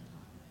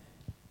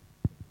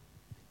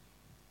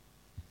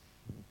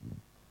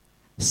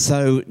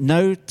 So,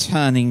 no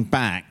turning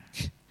back.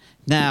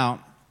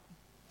 Now,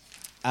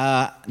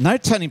 no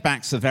turning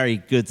back's a very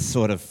good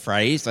sort of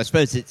phrase. I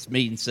suppose it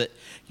means that,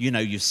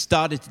 you've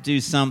started to do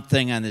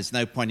something and there's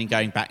no point in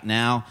going back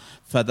now.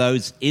 For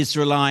those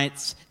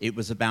Israelites, it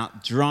was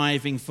about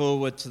driving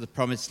forward to the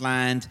promised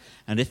land.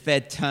 And if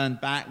they'd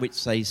turned back,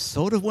 which they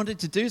sort of wanted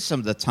to do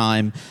some of the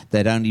time,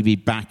 they'd only be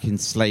back in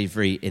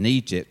slavery in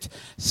Egypt.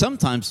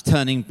 Sometimes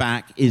turning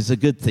back is a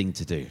good thing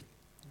to do.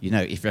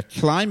 If you're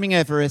climbing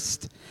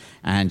Everest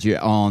and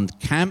you're on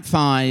Camp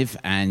 5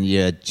 and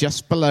you're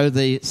just below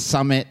the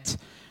summit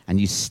and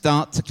you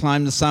start to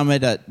climb the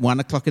summit at 1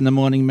 o'clock in the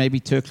morning, maybe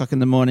 2 o'clock in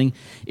the morning,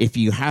 if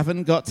you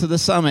haven't got to the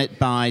summit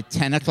by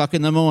 10 o'clock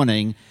in the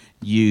morning,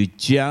 you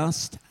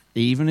just,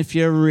 even if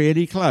you're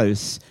really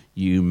close,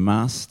 you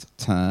must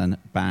turn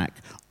back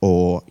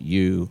or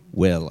you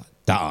will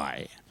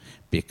die.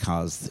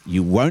 Because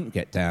you won't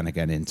get down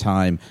again in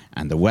time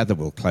and the weather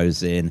will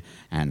close in.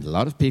 And a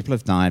lot of people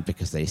have died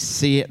because they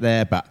see it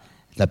there, but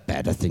the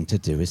better thing to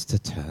do is to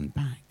turn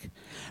back.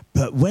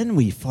 But when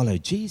we follow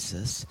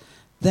Jesus,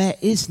 there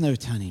is no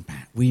turning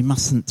back. We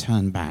mustn't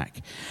turn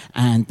back.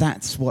 And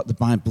that's what the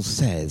Bible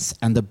says.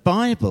 And the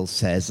Bible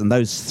says, and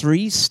those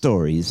 3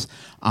 stories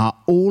are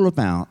all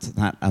about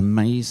that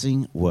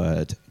amazing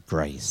word,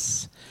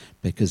 grace.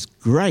 Because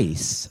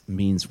grace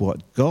means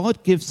what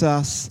God gives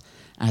us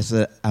as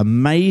an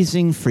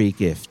amazing free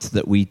gift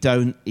that we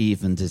don't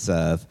even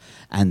deserve,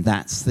 and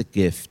that's the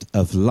gift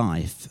of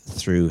life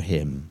through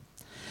him.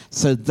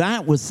 So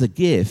that was the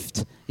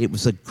gift. It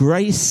was a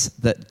grace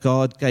that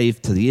God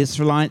gave to the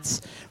Israelites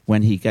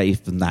when he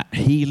gave them that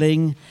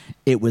healing.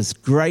 It was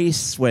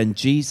grace when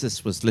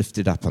Jesus was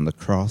lifted up on the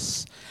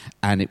cross,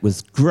 and it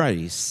was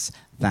grace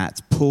that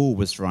Paul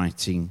was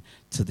writing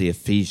to the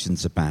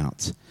Ephesians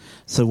about.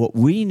 So what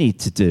we need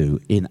to do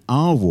in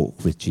our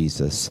walk with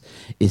Jesus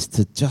is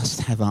to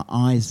just have our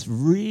eyes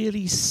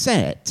really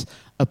set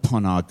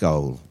upon our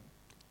goal.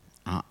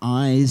 Our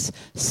eyes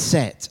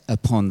set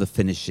upon the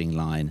finishing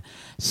line.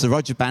 Sir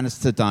Roger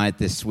Bannister died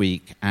this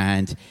week,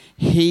 and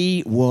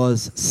he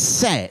was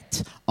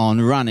set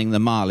on running the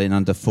mile in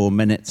under 4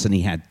 minutes, and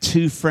he had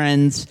 2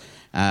 friends,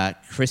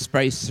 Chris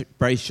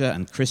Braysher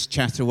and Chris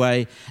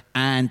Chataway,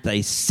 and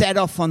they set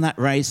off on that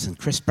race, and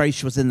Chris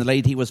Braysher was in the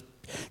lead. He was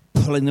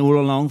pulling them all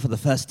along for the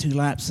first 2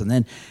 laps, and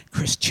then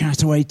Chris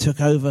Chataway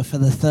took over for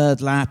the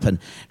 3rd lap, and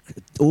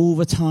all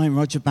the time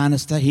Roger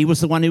Bannister, he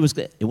was the one who was,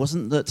 it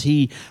wasn't that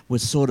he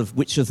was sort of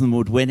which of them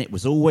would win, it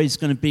was always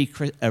going to be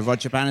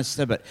Roger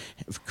Bannister, but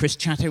Chris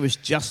Chataway was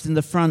just in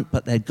the front,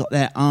 but they'd got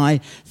their eye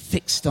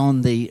fixed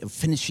on the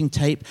finishing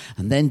tape,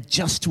 and then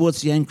just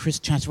towards the end Chris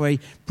Chataway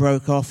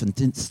broke off and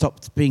didn't stop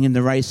being in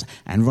the race,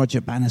 and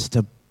Roger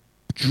Bannister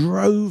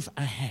drove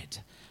ahead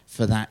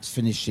for that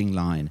finishing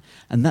line.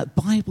 And that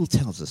Bible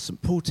tells us,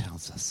 St. Paul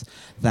tells us,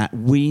 that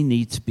we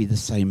need to be the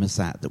same as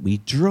that we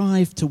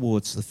drive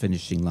towards the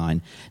finishing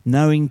line,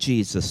 knowing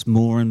Jesus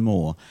more and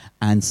more,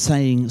 and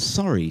saying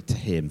sorry to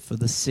him for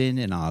the sin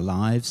in our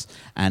lives,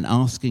 and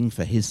asking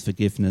for his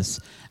forgiveness,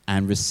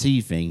 and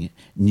receiving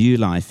new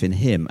life in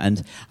him.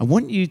 And I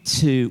want you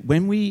to,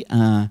 when we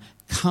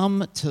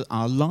come to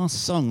our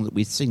last song that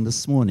we sing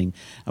this morning,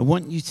 I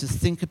want you to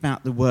think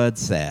about the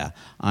words there.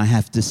 I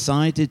have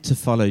decided to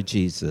follow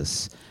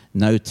Jesus.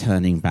 No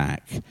turning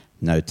back.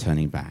 No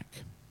turning back.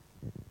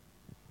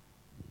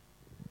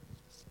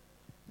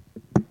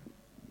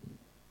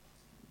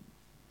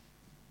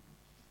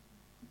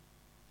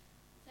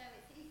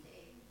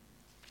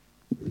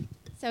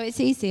 So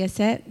it's easy, is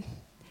it?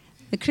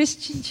 The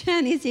Christian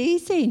journey is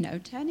easy, no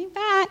turning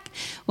back.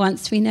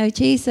 Once we know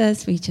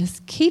Jesus, we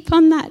just keep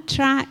on that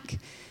track,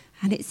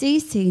 and it's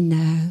easy.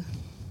 No,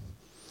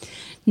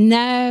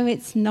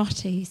 it's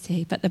not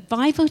easy. But the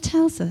Bible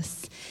tells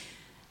us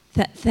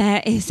that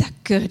there is a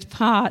good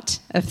part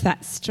of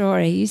that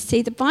story. You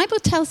see, the Bible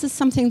tells us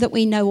something that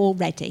we know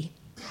already,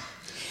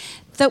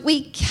 that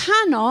we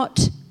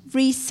cannot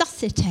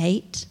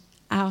resuscitate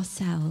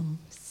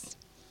ourselves.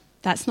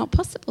 That's not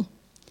possible.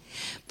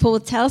 Paul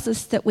tells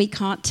us that we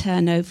can't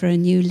turn over a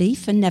new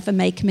leaf and never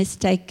make a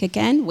mistake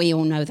again. We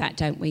all know that,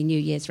 don't we? New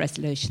Year's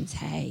resolutions,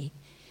 hey.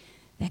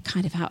 they're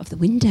kind of out of the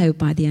window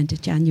by the end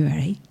of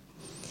January.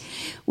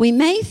 We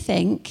may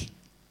think,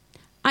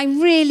 I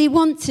really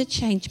want to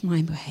change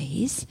my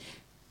ways,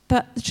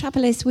 but the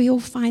trouble is we all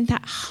find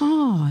that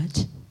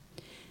hard.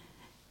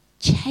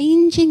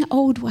 Changing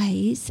old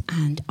ways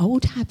and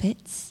old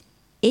habits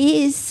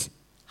is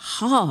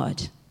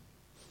hard.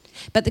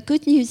 But the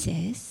good news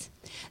is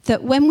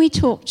that when we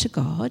talk to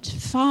God,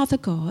 Father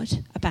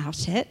God,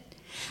 about it,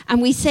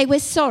 and we say we're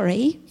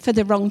sorry for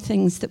the wrong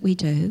things that we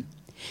do,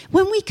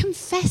 when we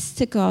confess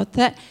to God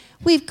that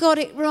we've got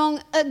it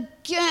wrong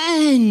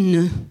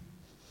again,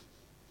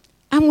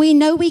 and we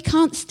know we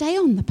can't stay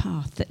on the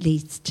path that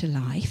leads to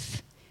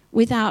life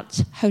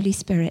without Holy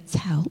Spirit's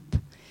help,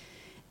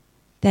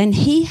 then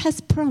he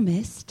has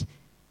promised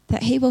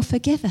that he will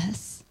forgive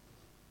us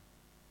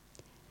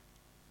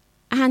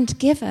and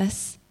give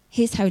us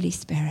his Holy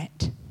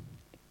Spirit.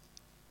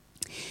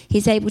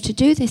 He's able to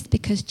do this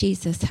because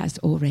Jesus has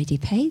already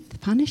paid the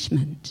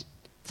punishment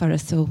for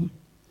us all.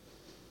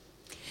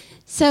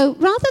 So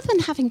rather than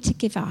having to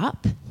give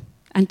up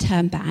and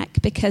turn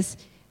back because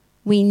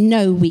we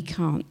know we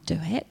can't do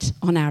it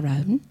on our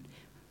own,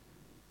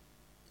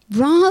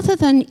 rather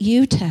than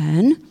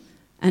U-turn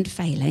and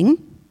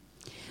failing,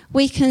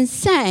 we can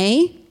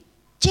say,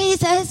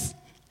 Jesus,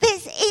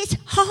 this is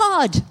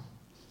hard.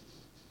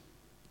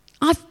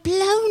 I've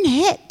blown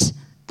it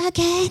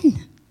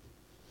again.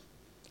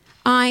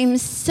 I'm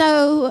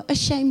so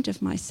ashamed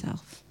of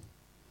myself.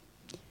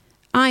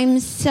 I'm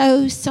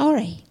so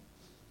sorry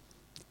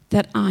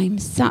that I'm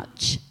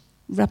such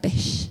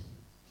rubbish.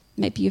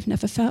 Maybe you've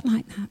never felt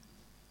like that.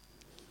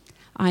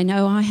 I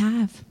know I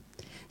have.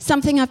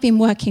 Something I've been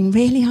working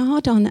really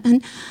hard on,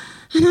 and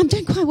I'm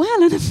doing quite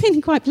well, and I'm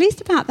feeling quite pleased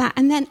about that.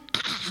 And then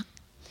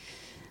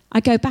I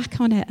go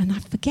back on it, and I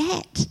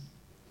forget.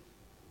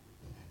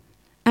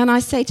 And I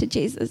say to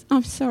Jesus,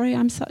 I'm sorry,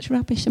 I'm such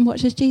rubbish. And what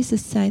does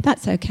Jesus say?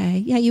 That's okay.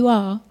 Yeah, you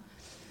are.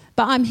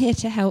 But I'm here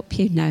to help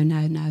you. No,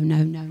 no, no,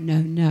 no, no,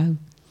 no, no.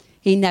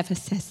 He never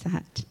says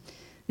that.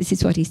 This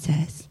is what he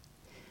says.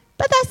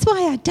 But that's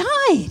why I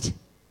died.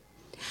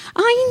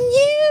 I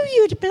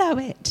knew you'd blow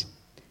it.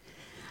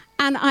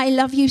 And I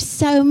love you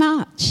so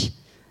much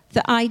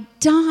that I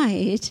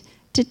died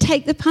to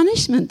take the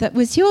punishment that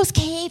was yours.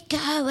 Keep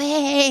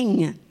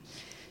going.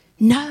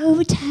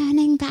 No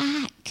turning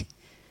back.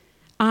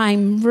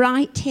 I'm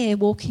right here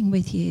walking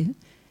with you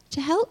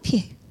to help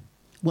you.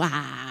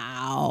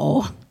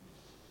 Wow.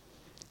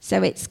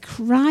 So it's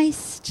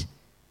Christ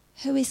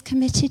who is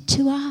committed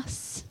to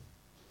us.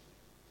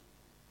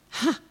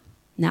 Ha!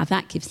 Now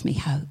that gives me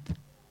hope.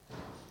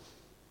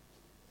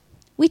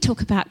 We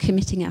talk about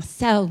committing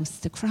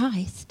ourselves to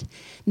Christ.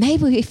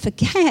 Maybe we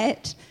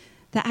forget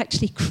that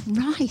actually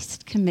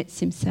Christ commits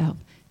himself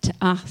to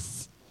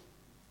us.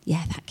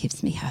 Yeah, that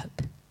gives me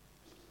hope.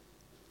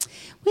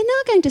 We're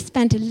now going to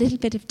spend a little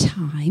bit of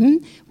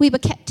time. We were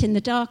kept in the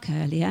dark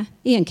earlier.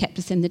 Ian kept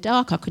us in the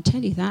dark. I could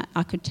tell you that.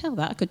 I could tell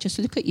that. I could just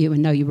look at you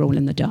and know you were all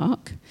in the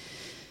dark.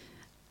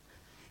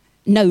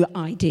 No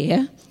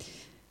idea.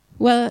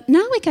 Well,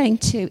 now we're going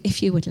to,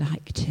 if you would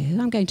like to,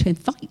 I'm going to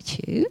invite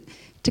you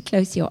to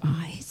close your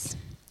eyes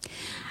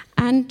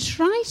and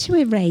try to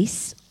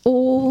erase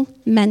all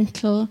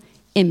mental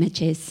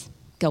images.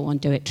 Go on,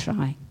 do it,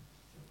 try.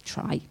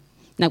 Try.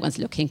 No one's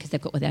looking because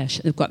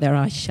they've got their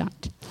eyes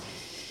shut.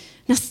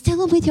 Now,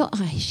 still with your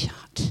eyes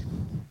shut,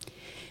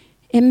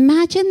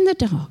 imagine the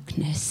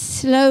darkness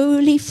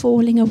slowly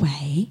falling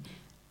away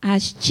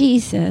as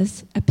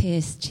Jesus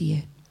appears to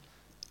you.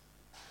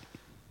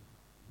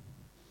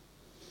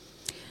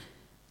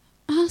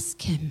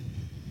 Ask him,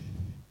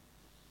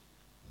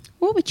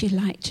 what would you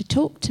like to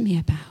talk to me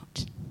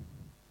about?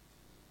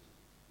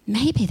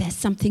 Maybe there's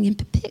something in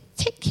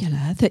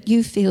particular that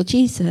you feel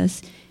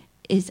Jesus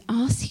is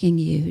asking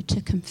you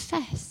to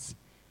confess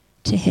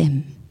to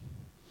him.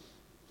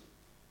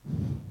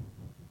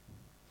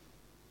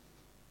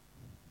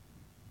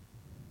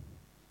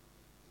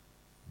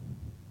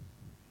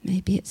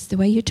 Maybe it's the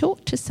way you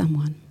talk to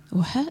someone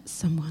or hurt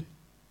someone.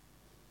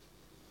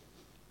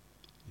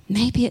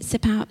 Maybe it's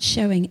about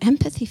showing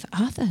empathy for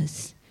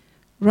others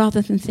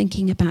rather than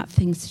thinking about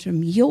things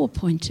from your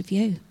point of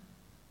view.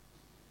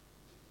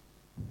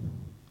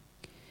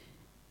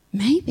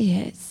 Maybe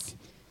it's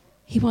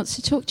he wants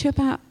to talk to you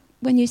about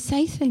when you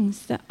say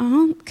things that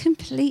aren't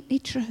completely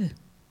true.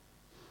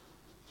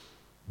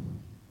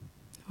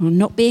 Or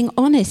not being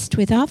honest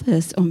with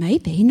others, or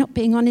maybe not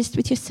being honest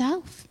with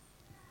yourself.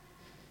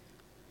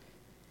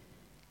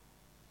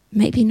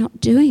 Maybe not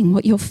doing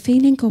what you're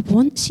feeling God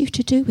wants you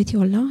to do with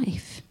your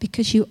life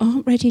because you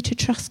aren't ready to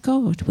trust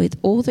God with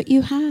all that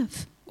you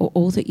have or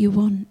all that you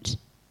want.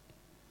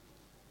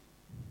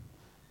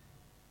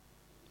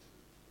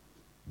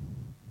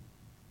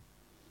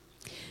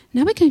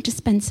 Now we're going to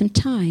spend some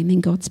time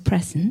in God's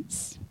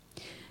presence.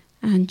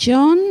 And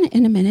John,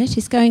 in a minute,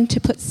 is going to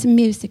put some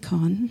music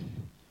on.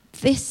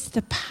 This,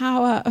 the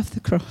power of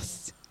the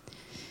cross.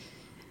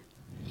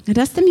 And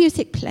as the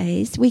music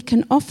plays, we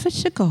can offer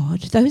to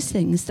God those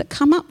things that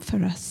come up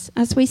for us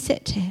as we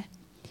sit here.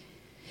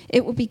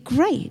 It would be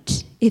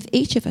great if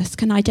each of us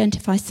can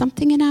identify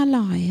something in our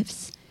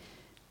lives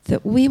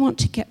that we want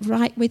to get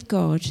right with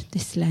God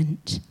this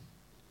Lent.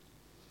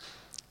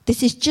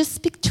 This is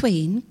just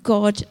between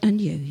God and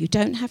you. You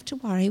don't have to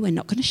worry. We're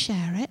not going to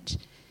share it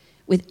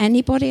with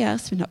anybody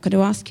else. We're not going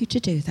to ask you to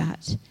do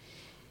that.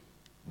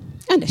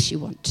 Unless you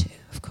want to,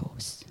 of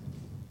course.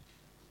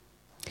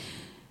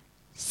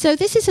 So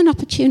this is an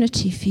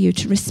opportunity for you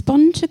to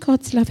respond to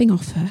God's loving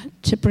offer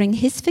to bring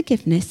his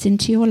forgiveness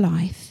into your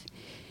life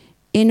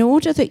in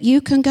order that you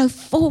can go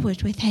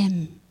forward with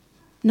him,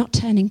 not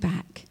turning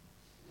back.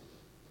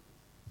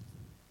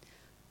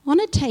 On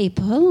a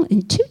table,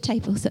 in 2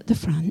 tables at the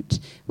front,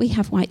 we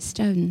have white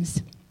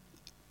stones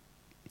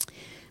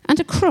and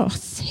a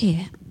cross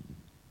here.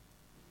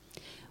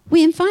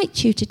 We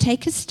invite you to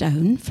take a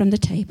stone from the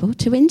table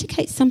to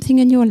indicate something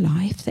in your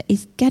life that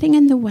is getting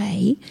in the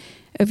way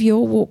of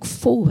your walk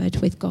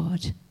forward with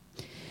God.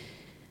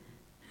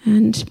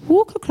 And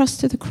walk across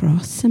to the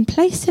cross and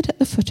place it at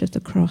the foot of the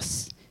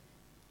cross,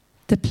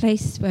 the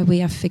place where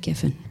we are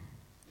forgiven.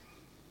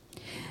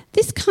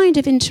 This kind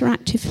of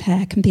interactive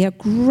prayer can be a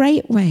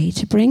great way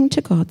to bring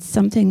to God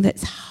something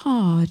that's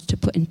hard to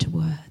put into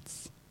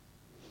words.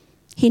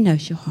 He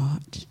knows your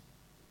heart.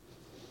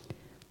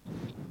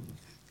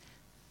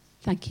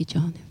 Thank you,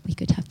 John. If we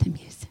could have the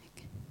music.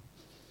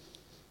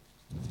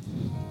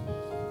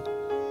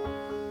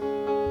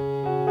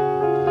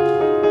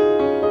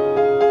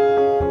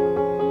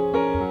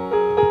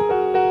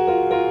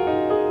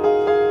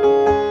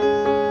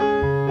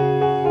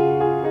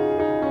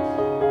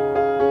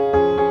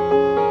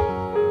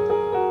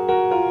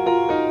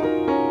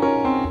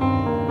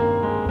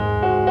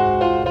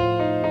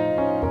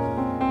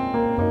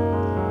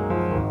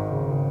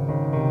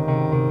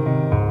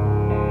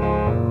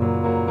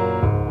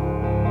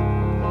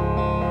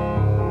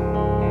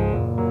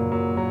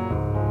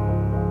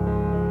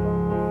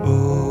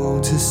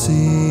 To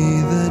see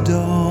the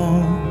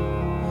dawn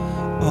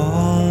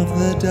of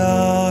the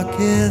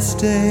darkest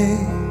day,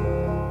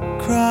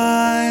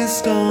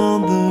 Christ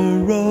on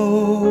the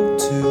road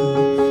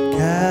to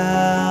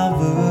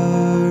Calvary,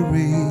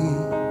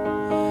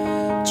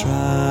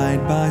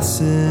 tried by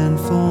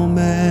sinful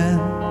men,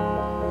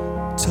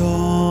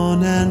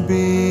 torn and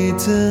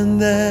beaten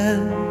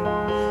then,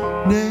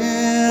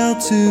 nailed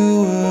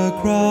to a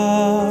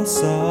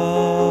cross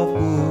of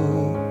wood.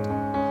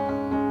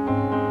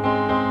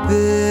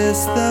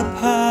 This the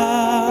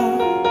power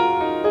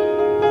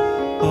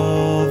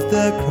of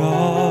the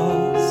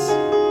cross.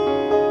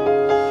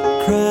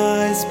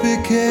 Christ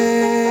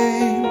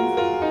became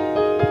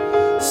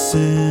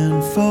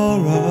sin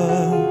for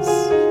us,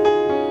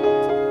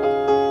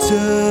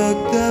 took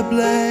the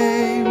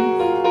blame,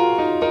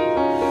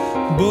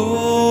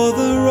 bore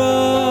the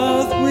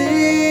wrath.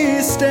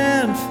 We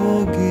stand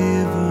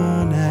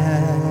forgiven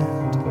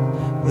at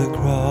the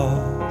cross.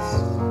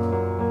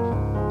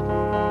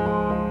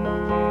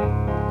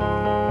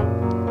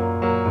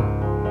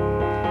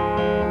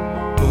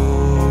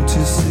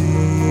 To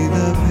see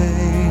the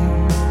pain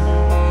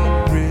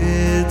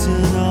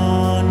written on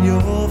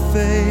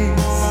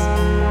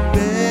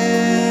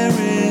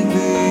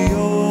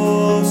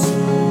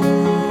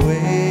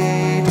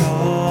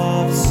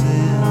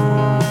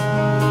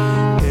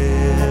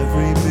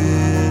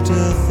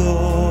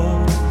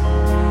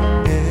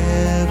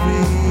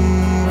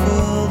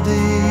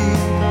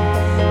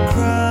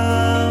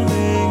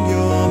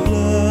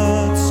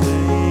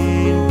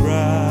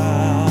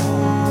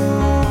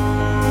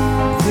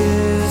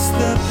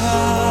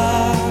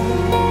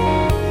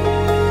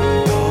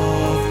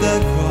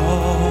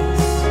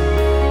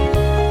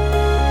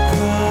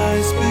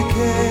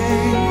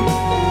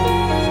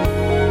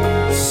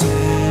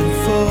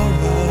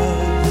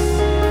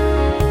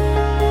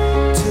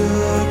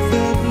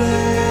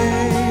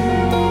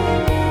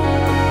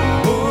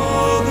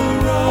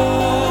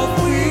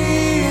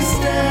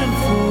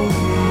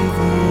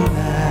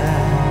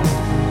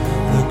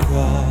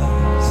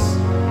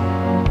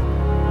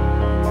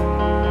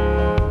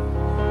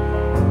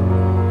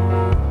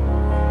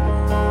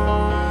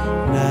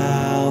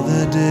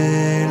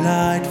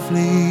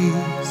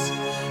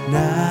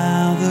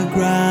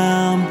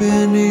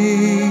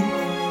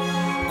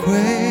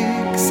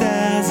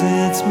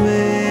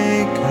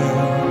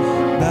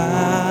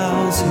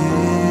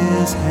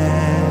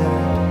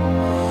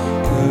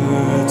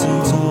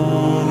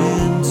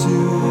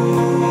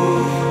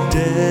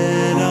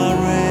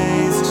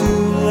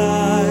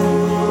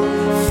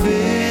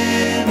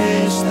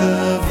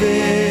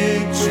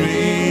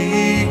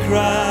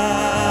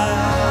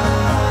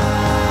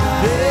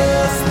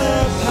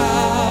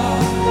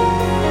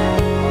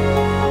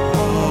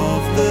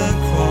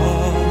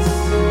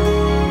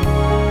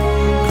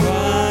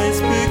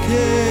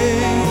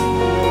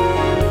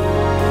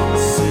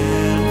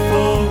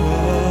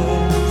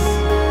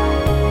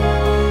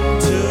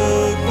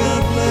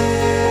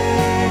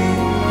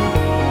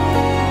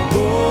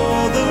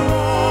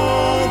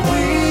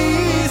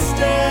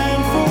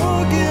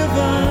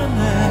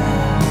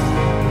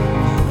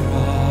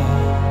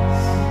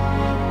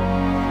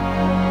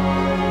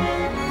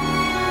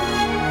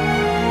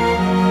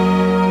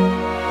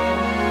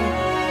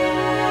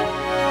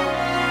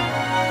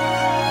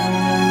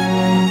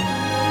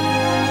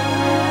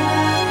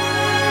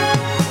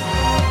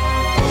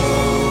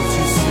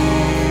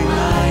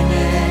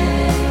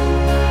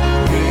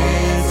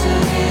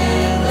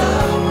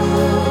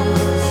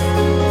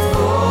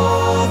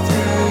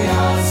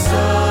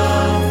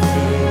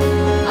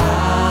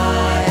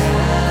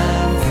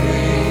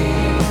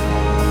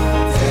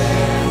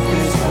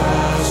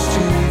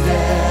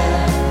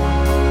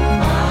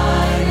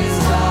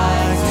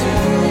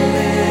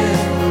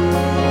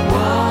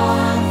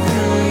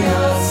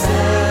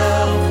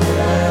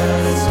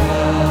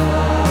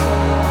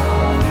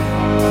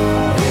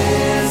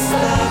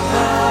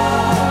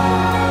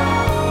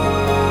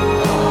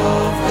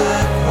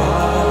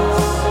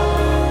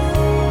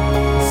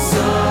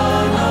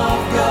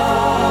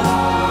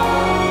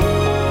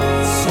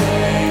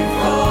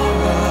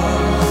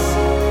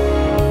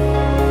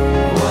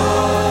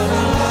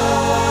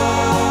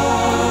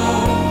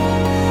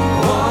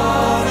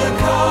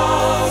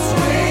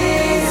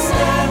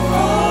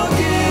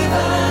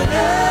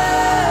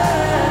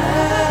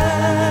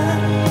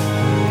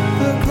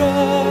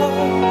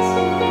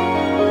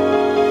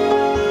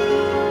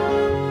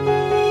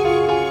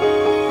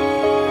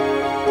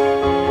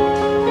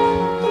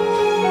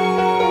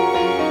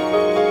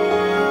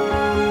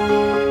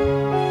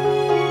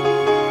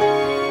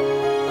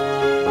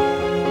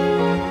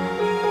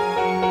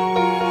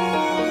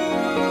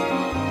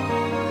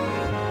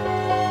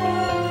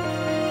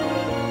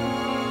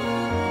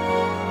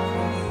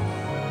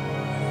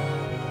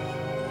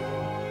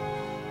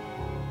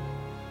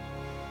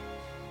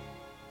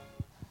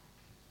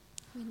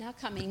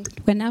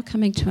We're now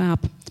coming to our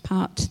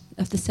part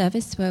of the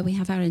service where we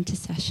have our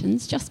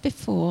intercessions. Just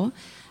before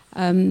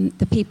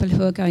the people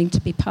who are going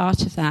to be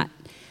part of that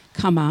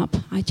come up,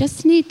 I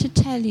just need to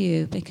tell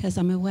you, because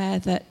I'm aware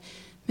that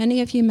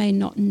many of you may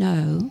not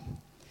know,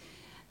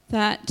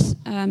 that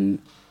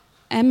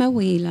Emma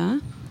Wheeler,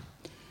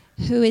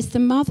 who is the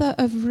mother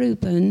of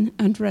Reuben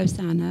and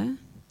Rosanna,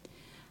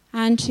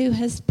 and who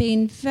has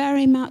been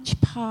very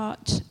much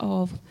part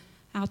of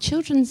our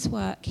children's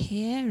work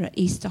here at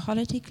Easter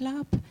Holiday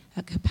Club,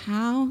 at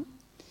Kapow.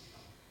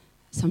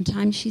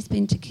 Sometimes she's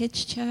been to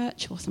Kids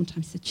Church, or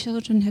sometimes the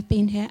children have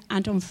been here,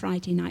 and on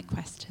Friday night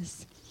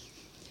Questers.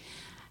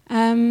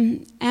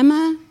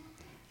 Emma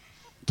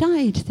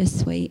died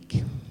this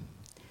week,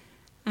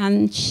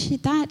 and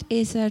that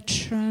is a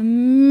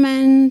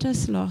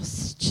tremendous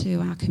loss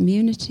to our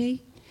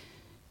community,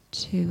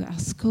 to our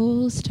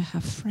schools, to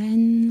her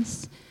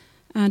friends,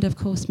 and of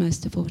course,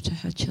 most of all, to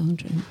her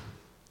children.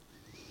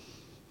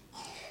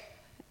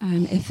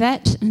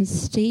 Yvette and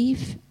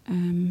Steve,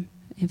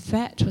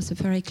 Yvette was a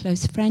very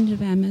close friend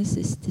of Emma's.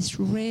 It's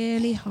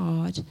really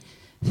hard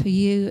for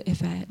you,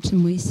 Yvette,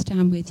 and we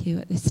stand with you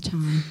at this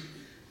time.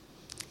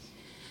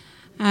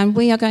 And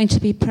we are going to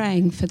be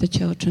praying for the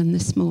children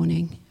this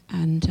morning,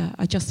 and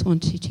I just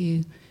wanted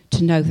you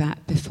to know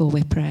that before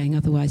we're praying,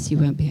 otherwise you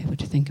won't be able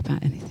to think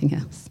about anything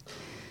else.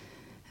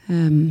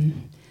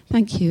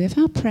 Thank you. If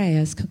our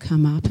prayers could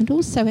come up, and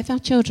also if our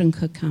children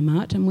could come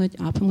up, and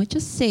we'll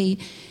just see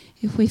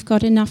if we've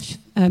got enough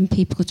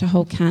people to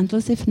hold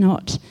candles. If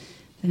not,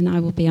 then I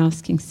will be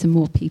asking some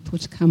more people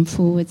to come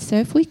forward. So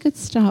if we could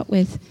start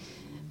with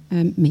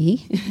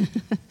me,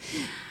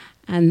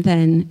 and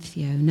then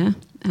Fiona,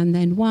 and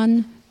then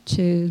 1,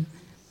 2.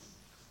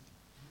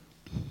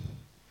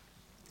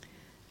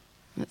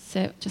 That's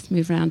it. Just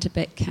move around a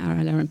bit,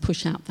 Carola, and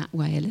push out that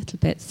way a little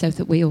bit so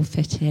that we all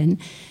fit in.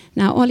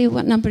 Now, Ollie,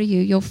 what number are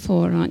you? You're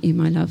 4, aren't you,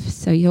 my love?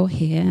 So you're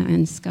here,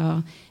 and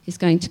Scar is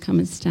going to come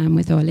and stand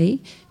with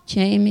Ollie.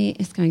 Jamie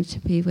is going to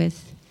be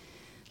with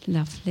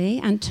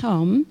Lovely. And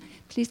Tom,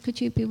 please could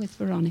you be with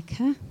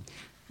Veronica?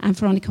 And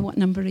Veronica, what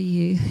number are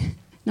you?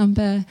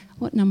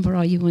 What number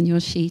are you on your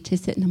sheet?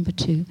 Is it number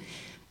 2?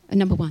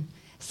 Number 1.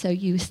 So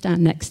you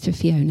stand next to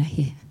Fiona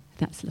here.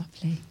 That's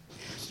lovely.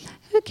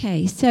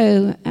 Okay,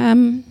 so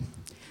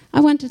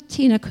I wondered,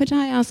 Tina, could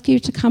I ask you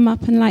to come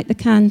up and light the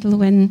candle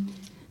when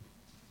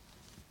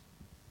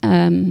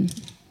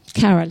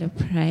Carola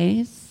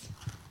prays?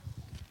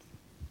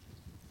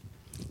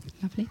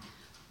 Lovely.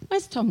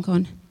 Where's Tom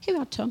gone? Here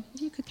you are, Tom. If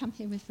you could come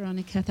here with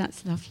Veronica,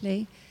 that's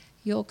lovely.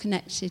 You're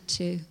connected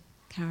to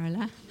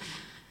Carola.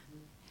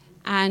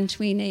 And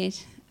we need...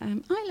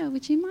 Isla,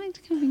 would you mind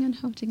coming and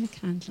holding a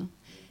candle?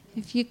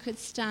 If you could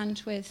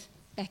stand with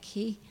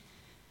Becky,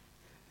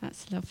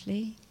 that's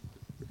lovely.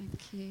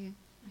 Thank you.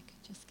 I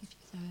could just give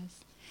you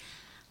those.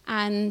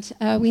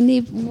 And we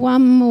need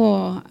one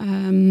more.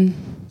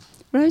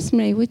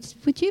 Rosemary,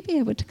 would you be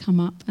able to come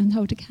up and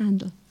hold a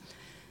candle?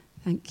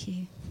 Thank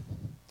you.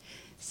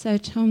 So,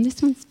 Tom,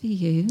 this one's for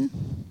you.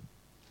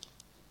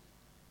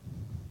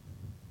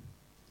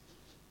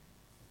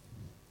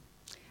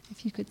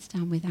 If you could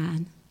stand with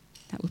Anne,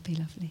 that would be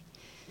lovely.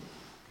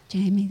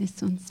 Jamie,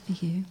 this one's for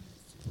you.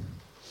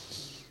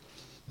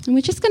 And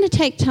we're just going to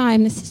take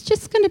time. This is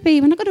just going to be,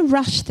 we're not going to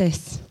rush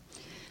this.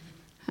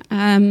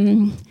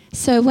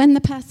 So when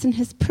the person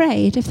has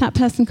prayed, if that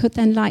person could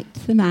then light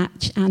the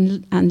match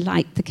and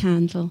light the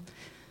candle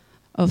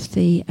of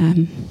the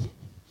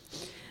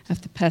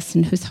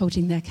person who's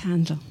holding their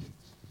candle.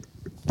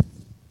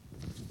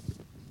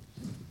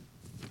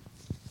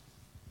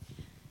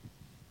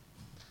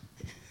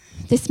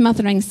 This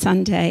Mothering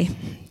Sunday,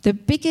 the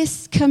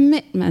biggest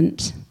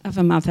commitment of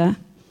a mother,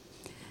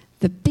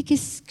 the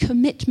biggest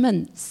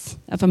commitments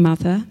of a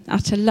mother are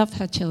to love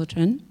her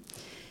children,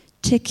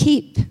 to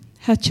keep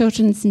her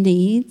children's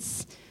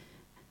needs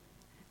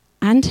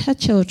and her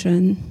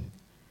children,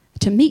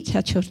 to meet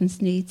her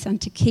children's needs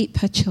and to keep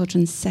her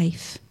children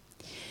safe.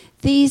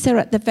 These are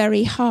at the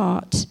very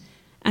heart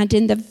and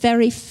in the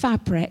very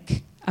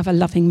fabric of a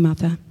loving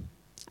mother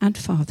and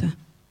father.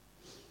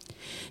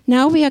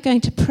 Now we are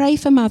going to pray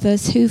for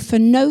mothers who, for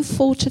no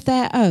fault of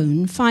their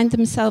own, find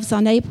themselves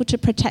unable to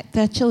protect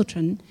their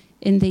children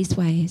in these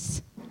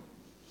ways.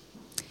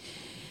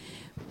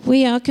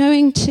 We are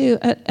going to,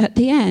 at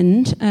the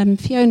end,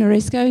 Fiona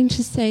is going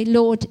to say,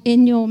 Lord,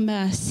 in your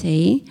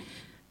mercy,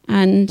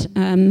 and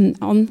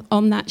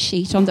on that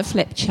sheet, on the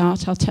flip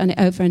chart, I'll turn it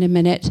over in a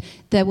minute,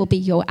 there will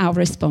be our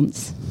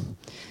response.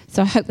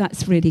 So I hope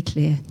that's really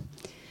clear.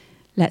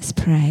 Let's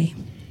pray.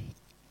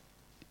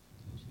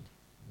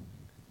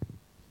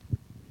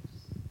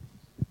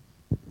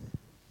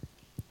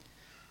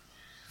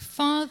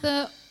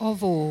 Father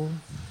of all,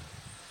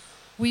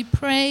 we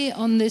pray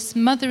on this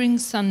Mothering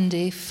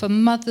Sunday for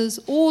mothers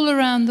all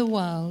around the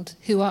world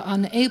who are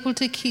unable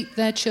to keep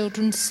their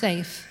children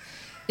safe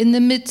in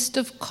the midst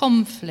of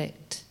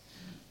conflict,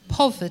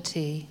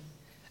 poverty,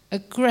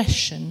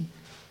 aggression,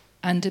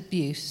 and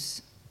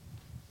abuse.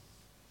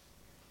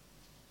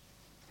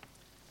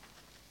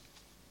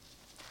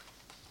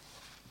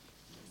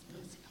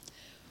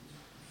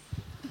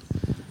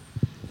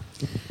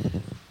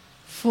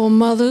 For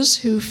mothers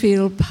who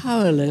feel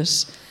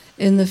powerless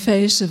in the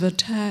face of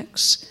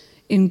attacks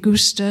in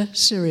Gusta,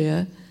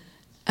 Syria,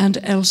 and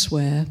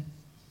elsewhere.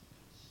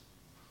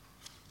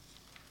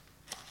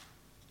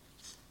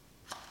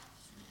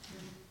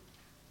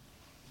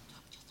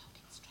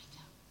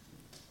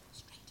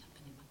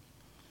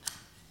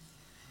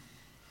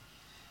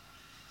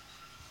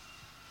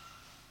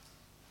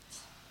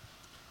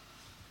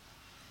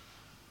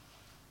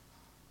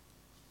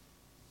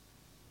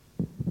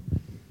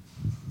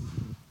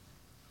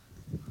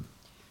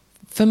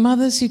 For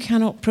mothers who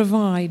cannot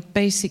provide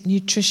basic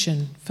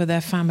nutrition for their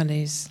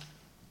families.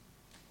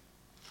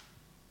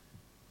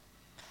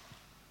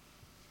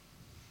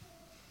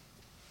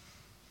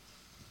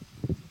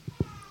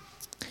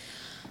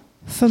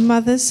 For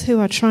mothers who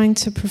are trying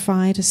to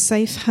provide a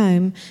safe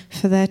home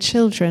for their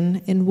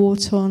children in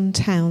war-torn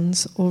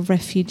towns or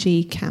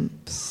refugee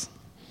camps.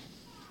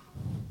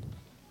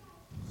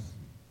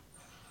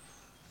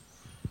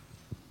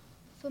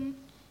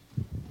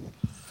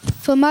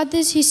 For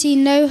mothers who see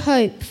no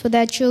hope for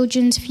their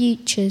children's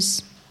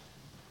futures.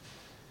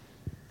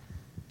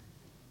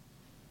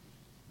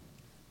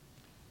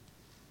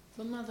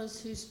 For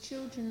mothers whose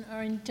children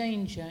are in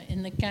danger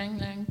in the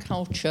gangland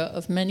culture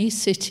of many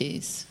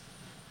cities.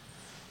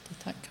 Did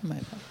that come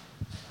over?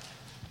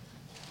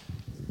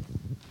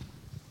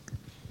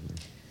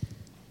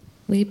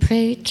 We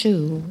pray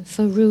too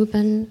for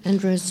Reuben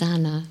and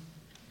Rosanna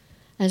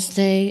as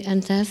they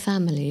and their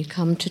family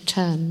come to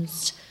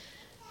terms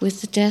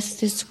with the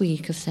death this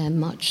week of their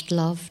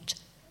much-loved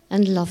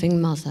and loving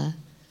mother,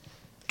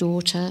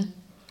 daughter,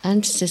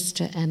 and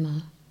sister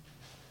Emma.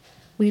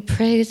 We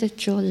pray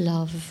that your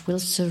love will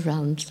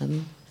surround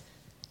them,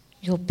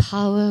 your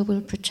power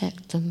will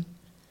protect them,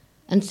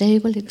 and they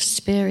will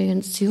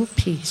experience your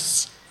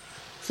peace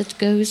that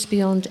goes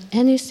beyond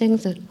anything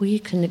that we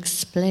can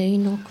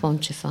explain or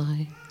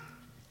quantify.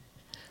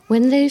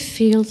 When they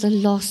feel the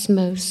loss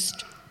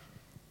most,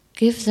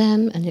 give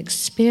them an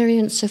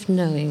experience of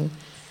knowing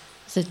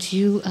that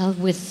you are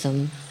with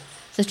them,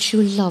 that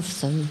you love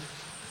them,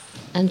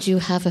 and you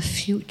have a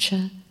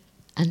future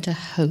and a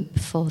hope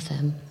for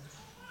them.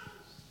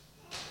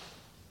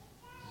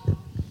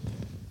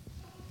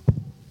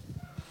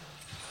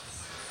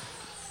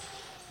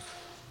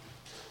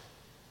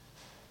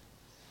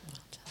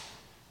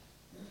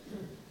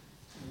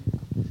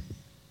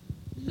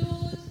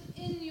 Lord,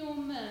 in your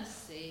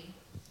mercy,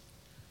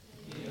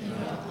 hear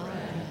our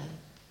prayer,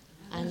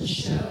 and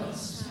show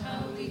us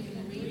how we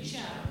can reach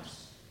out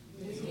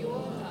with your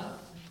love,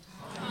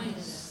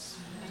 kindness,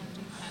 and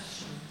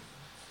compassion.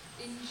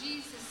 In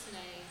Jesus'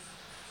 name,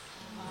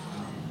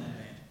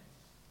 amen.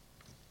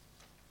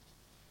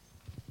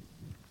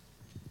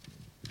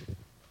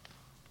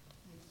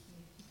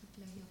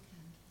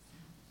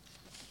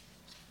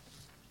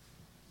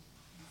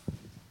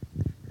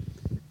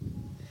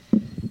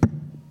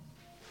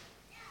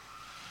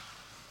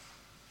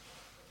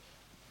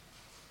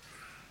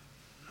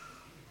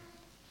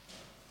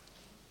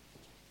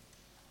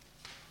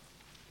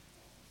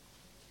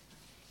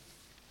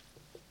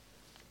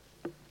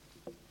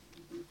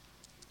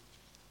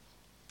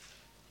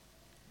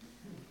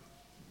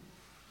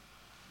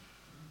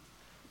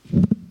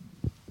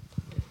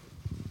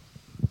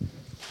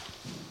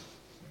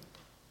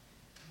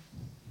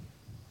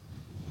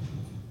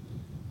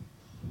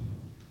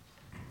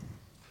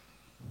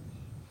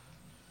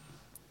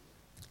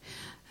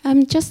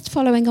 Just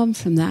following on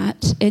from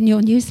that, in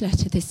your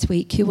newsletter this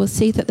week, you will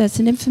see that there's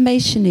an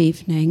information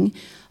evening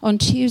on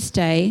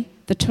Tuesday,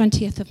 the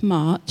 20th of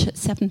March at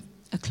 7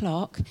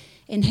 o'clock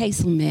in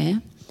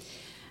Hazelmere,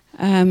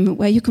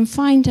 where you can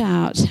find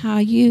out how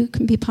you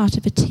can be part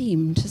of a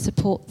team to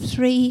support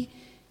 3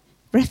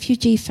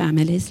 refugee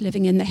families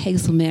living in the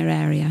Hazelmere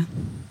area.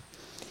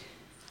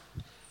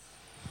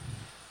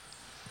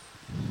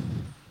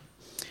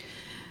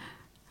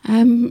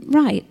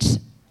 Right,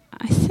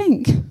 I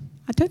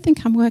don't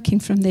think I'm working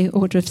from the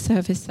order of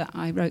service that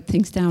I wrote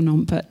things down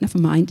on, but never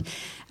mind.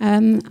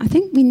 I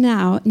think we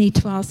now need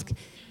to ask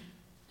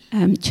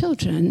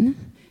children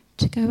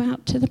to go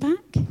out to the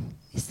back.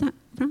 Is that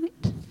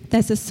right?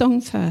 There's a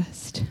song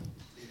first.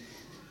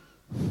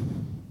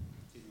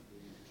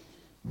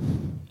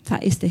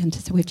 That is the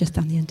intercession. We've just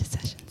done the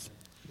intercessions.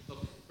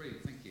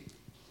 Thank you.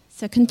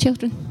 So can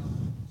children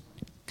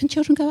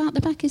go out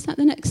the back? Is that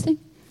the next thing?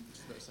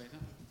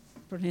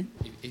 Brilliant.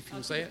 If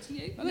you'll say it.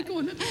 Go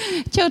on.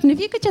 Children, if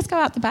you could just go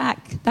out the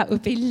back, that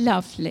would be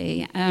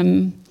lovely.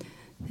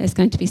 There's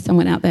going to be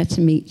someone out there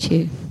to meet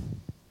you.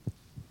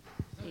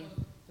 Here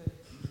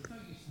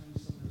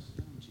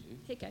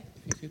you go.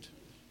 If you could.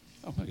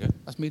 Oh, there you go.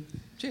 That's me.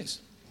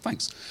 Cheers.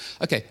 Thanks.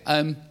 Okay.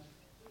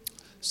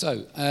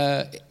 So,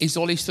 is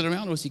Ollie still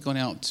around, or has he gone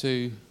out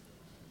to...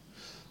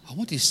 I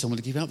wanted someone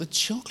to give out the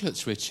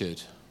chocolates,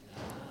 Richard.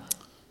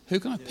 Who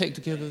can I pick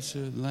to give us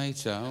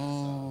later?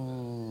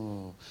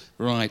 Oh,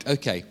 right,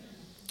 okay.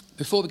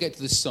 Before we get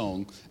to the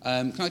song,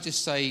 can I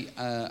just say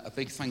a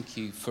big thank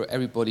you for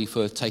everybody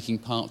for taking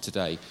part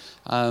today.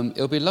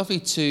 It'll be lovely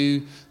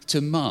to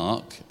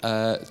mark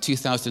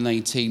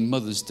 2018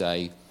 Mother's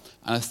Day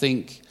And I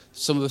think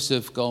some of us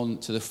have gone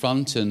to the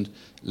front and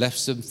left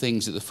some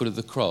things at the foot of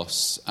the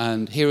cross.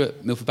 And here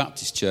at Milford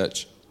Baptist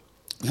Church,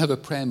 we have a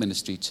prayer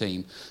ministry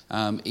team.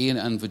 Ian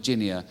and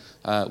Virginia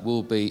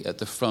will be at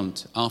the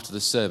front after the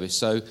service.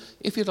 So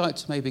if you'd like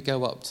to maybe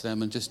go up to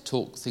them and just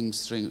talk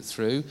things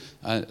through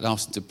and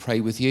ask them to pray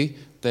with you,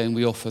 then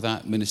we offer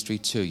that ministry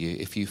to you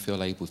if you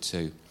feel able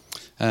to.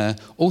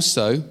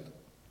 Also,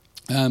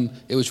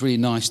 it was really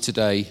nice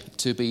today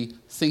to be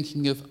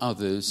thinking of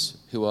others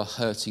who are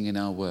hurting in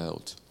our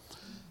world.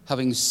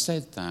 Having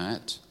said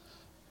that,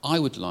 I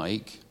would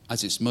like,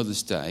 as it's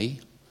Mother's Day,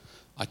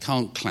 I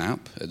can't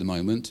clap at the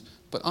moment,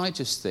 but I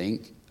just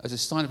think, as a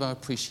sign of our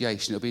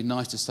appreciation, it would be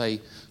nice to say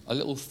a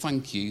little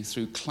thank you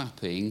through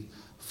clapping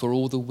for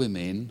all the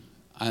women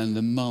and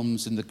the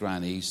mums and the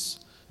grannies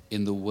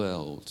in the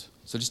world.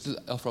 So just to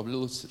offer up a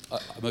little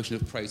emotion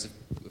of praise of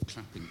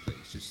clapping, please.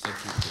 Just say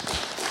thank you.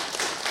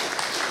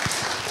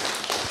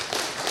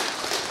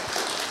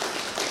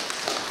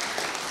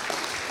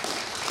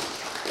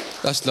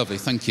 That's lovely,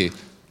 thank you.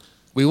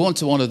 We want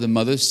to honour the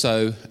mothers,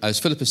 so as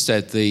Philippa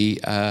said,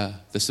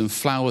 there's some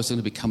flowers that are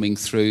going to be coming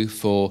through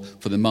for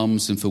the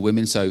mums and for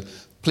women, so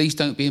please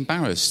don't be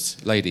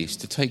embarrassed, ladies,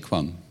 to take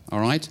one, all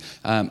right?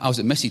 I was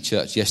at Messy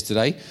Church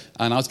yesterday,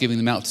 and I was giving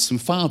them out to some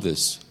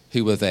fathers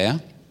who were there.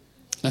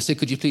 And I said,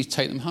 could you please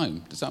take them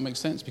home? Does that make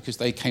sense? Because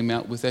they came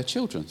out with their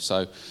children.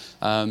 So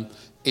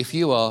if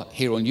you are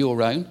here on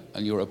your own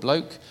and you're a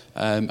bloke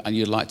and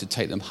you'd like to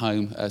take them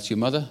home to your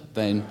mother,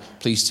 then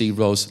please see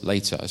Ros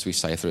later, as we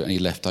say, if there are any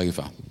left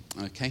over.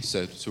 Okay,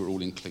 so we're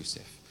all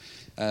inclusive.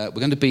 We're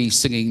going to be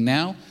singing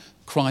now,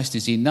 Christ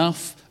is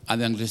Enough,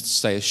 and then I'm going to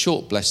say a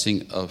short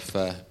blessing of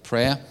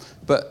prayer.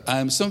 But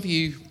some of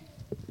you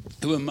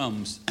who are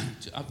mums,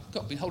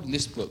 I've been holding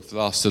this book for the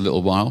last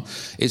little while.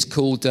 It's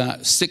called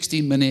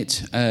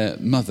 60-Minute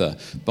Mother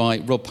by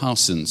Rob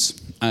Parsons.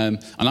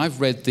 And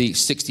I've read the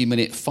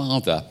 60-Minute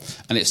Father,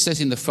 and it says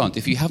in the front,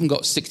 if you haven't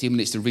got 60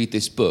 minutes to read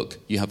this book,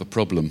 you have a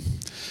problem.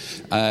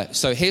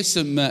 So here's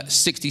some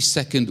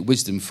 60-second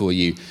wisdom for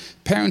you.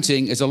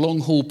 Parenting is a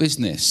long-haul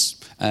business.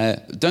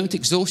 Don't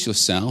exhaust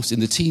yourselves in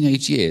the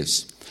teenage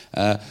years.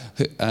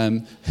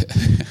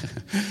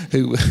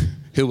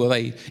 Who will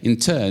they, in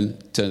turn,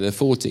 turn their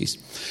 40s.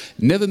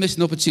 Never miss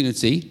an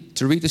opportunity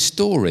to read a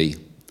story.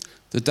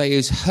 The day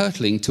is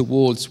hurtling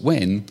towards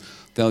when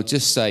they'll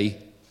just say,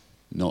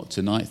 not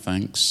tonight,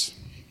 thanks.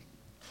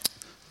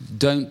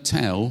 Don't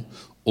take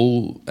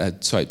all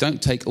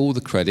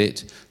the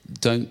credit.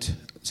 Don't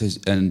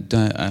take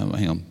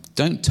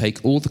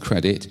all the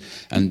credit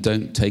and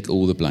don't take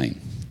all the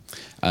blame.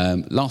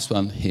 Last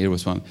one here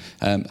was one.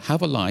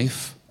 Have a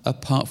life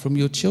apart from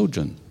your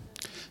children.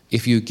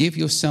 If you give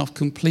yourself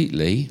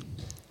completely,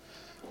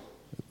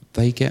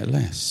 they get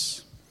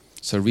less.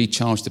 So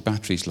recharge the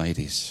batteries,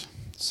 ladies.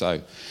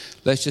 So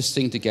let's just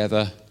sing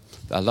together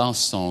our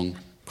last song,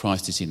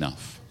 Christ is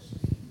Enough.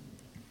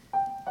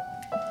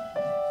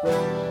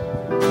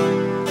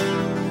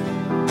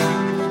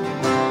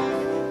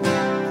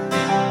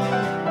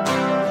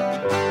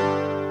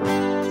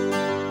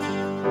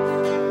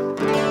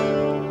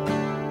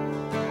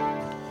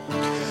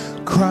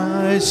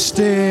 Christ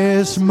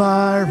is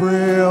my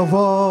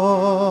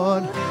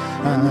reward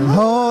and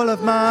all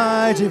of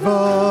my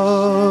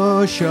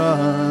devotion.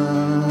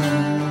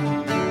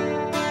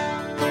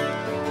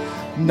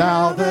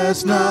 Now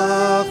there's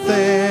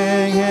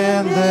nothing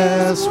in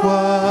this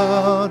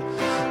world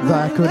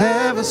that could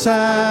ever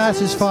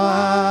satisfy.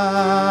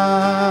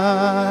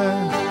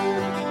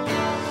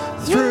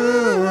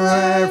 Through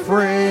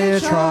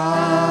every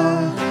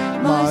trial,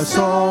 my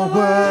soul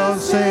will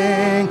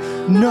sing,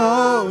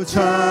 no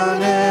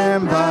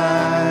turning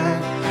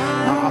back.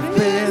 I've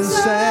been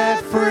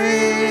set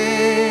free.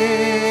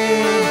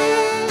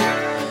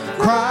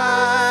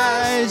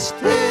 Christ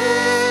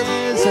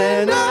is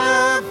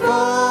enough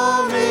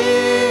for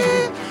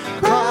me.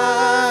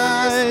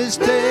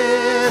 Christ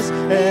is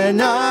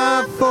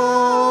enough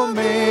for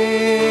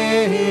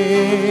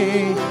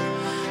me.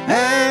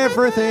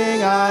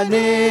 Everything I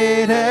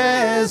need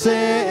is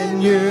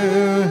in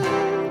you.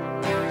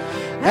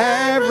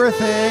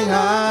 Everything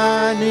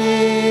I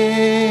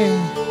need,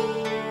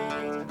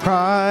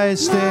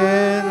 Christ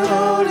in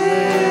all,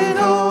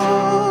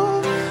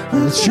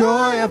 the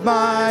joy of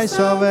my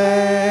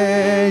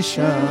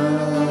salvation.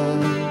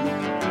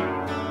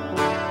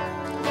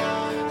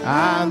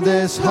 And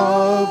this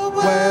hope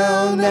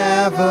will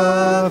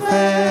never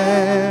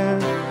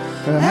fail,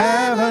 for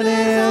heaven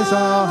is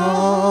our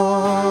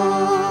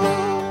home.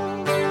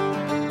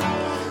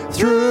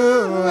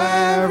 Through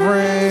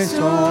every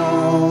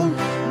storm,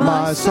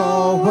 my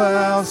soul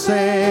will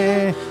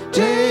say,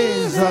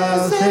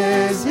 Jesus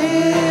is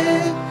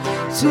here.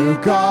 To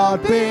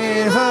God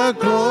be the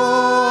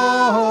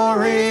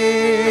glory.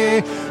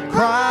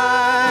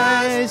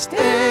 Christ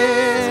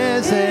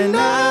is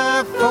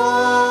enough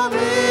for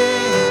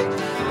me.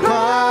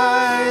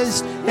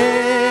 Christ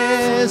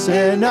is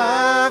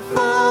enough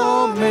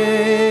for me.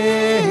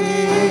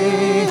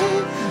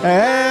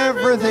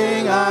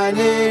 Everything I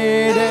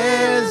need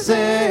is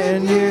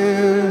in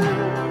you.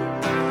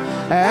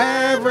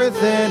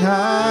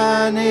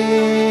 I need.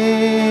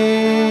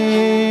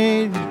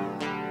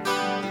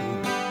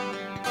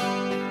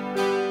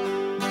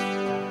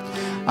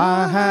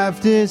 I have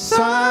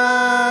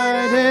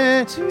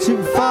decided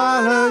to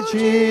follow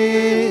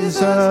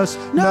Jesus.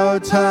 No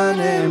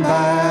turning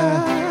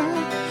back.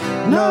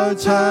 No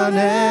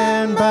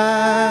turning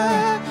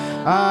back.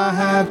 I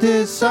have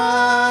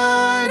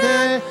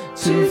decided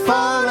to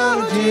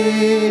follow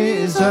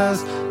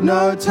Jesus.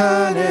 No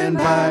turning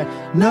back.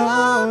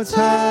 No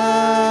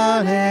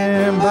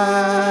turning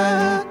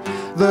back.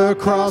 The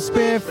cross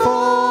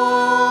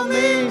before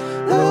me,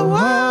 the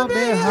world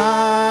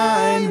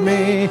behind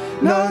me.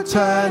 No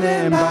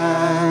turning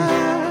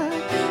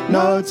back.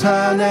 No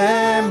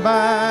turning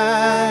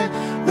back.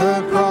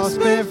 The cross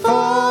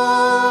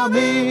before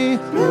me,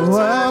 the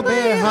world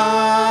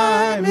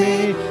behind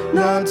me.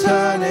 No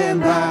turning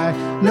back.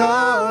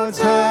 No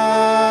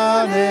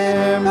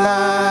turning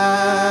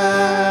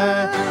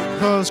back.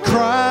 'Cause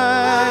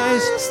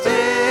Christ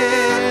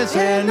is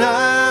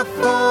enough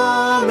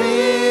for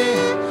me.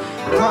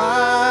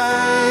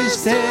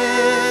 Christ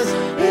is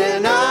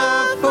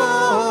enough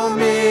for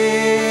me.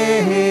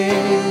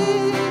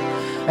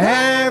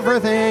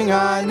 Everything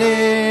I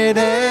need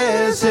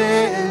is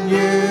in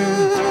you.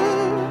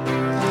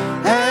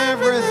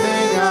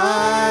 Everything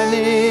I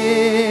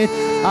need.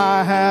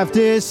 I have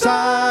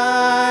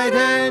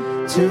decided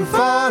to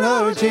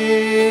follow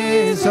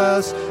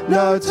Jesus.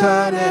 No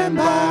turning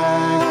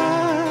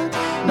back.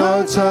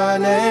 No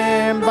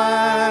turning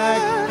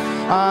back.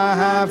 I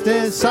have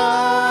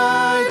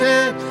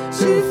decided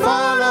to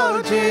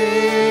follow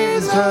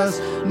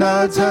Jesus.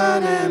 No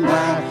turning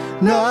back.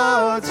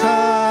 No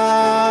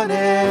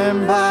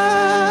turning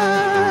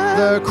back.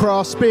 The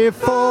cross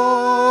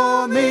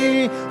before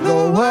me,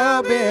 the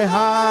world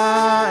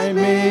behind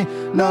me.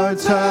 No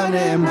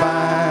turning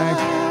back.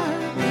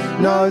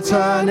 No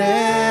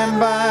turning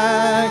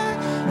back.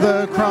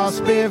 The cross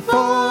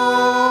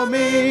before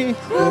me,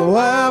 the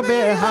world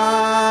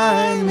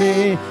behind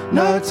me.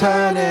 No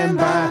turning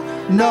back.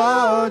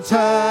 No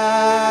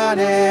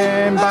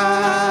turning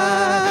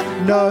back.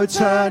 No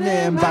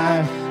turning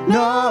back.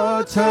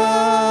 No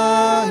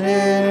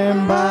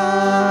turning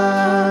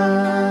back.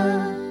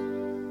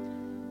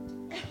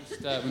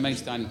 Remain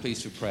standing,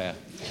 please, for prayer.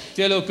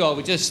 Dear Lord God,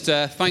 we just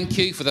thank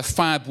you for the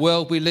fab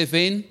world we live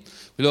in.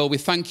 Lord, we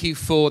thank you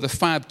for the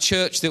fab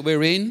church that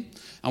we're in.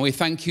 And we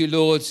thank you,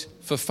 Lord,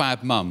 for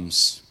fab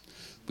mums.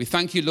 We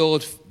thank you,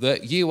 Lord,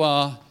 that you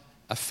are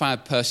a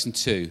fab person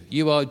too.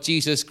 You are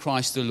Jesus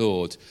Christ the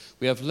Lord.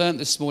 We have learnt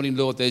this morning,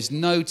 Lord, there's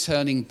no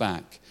turning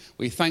back.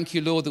 We thank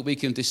you, Lord, that we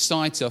can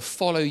decide to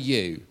follow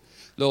you.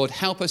 Lord,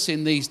 help us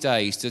in these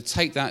days to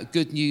take that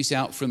good news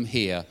out from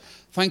here.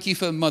 Thank you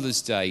for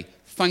Mother's Day.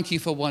 Thank you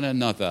for one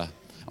another.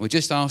 And we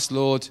just ask,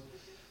 Lord,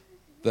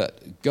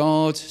 that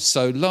God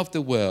so loved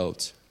the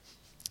world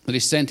that he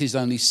sent his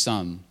only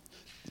Son,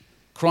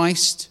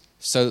 Christ,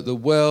 so that the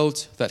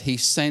world that he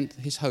sent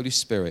his Holy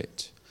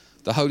Spirit.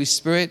 The Holy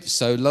Spirit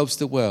so loves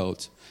the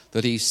world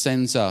that he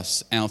sends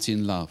us out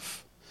in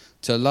love,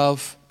 to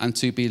love and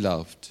to be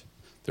loved.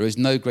 There is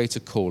no greater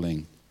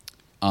calling.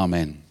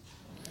 Amen.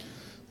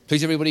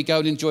 Please, everybody, go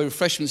and enjoy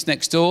refreshments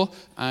next door.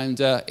 And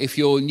if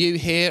you're new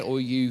here or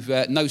you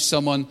know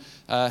someone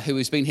who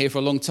has been here for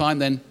a long time,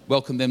 then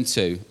welcome them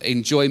too.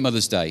 Enjoy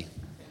Mother's Day.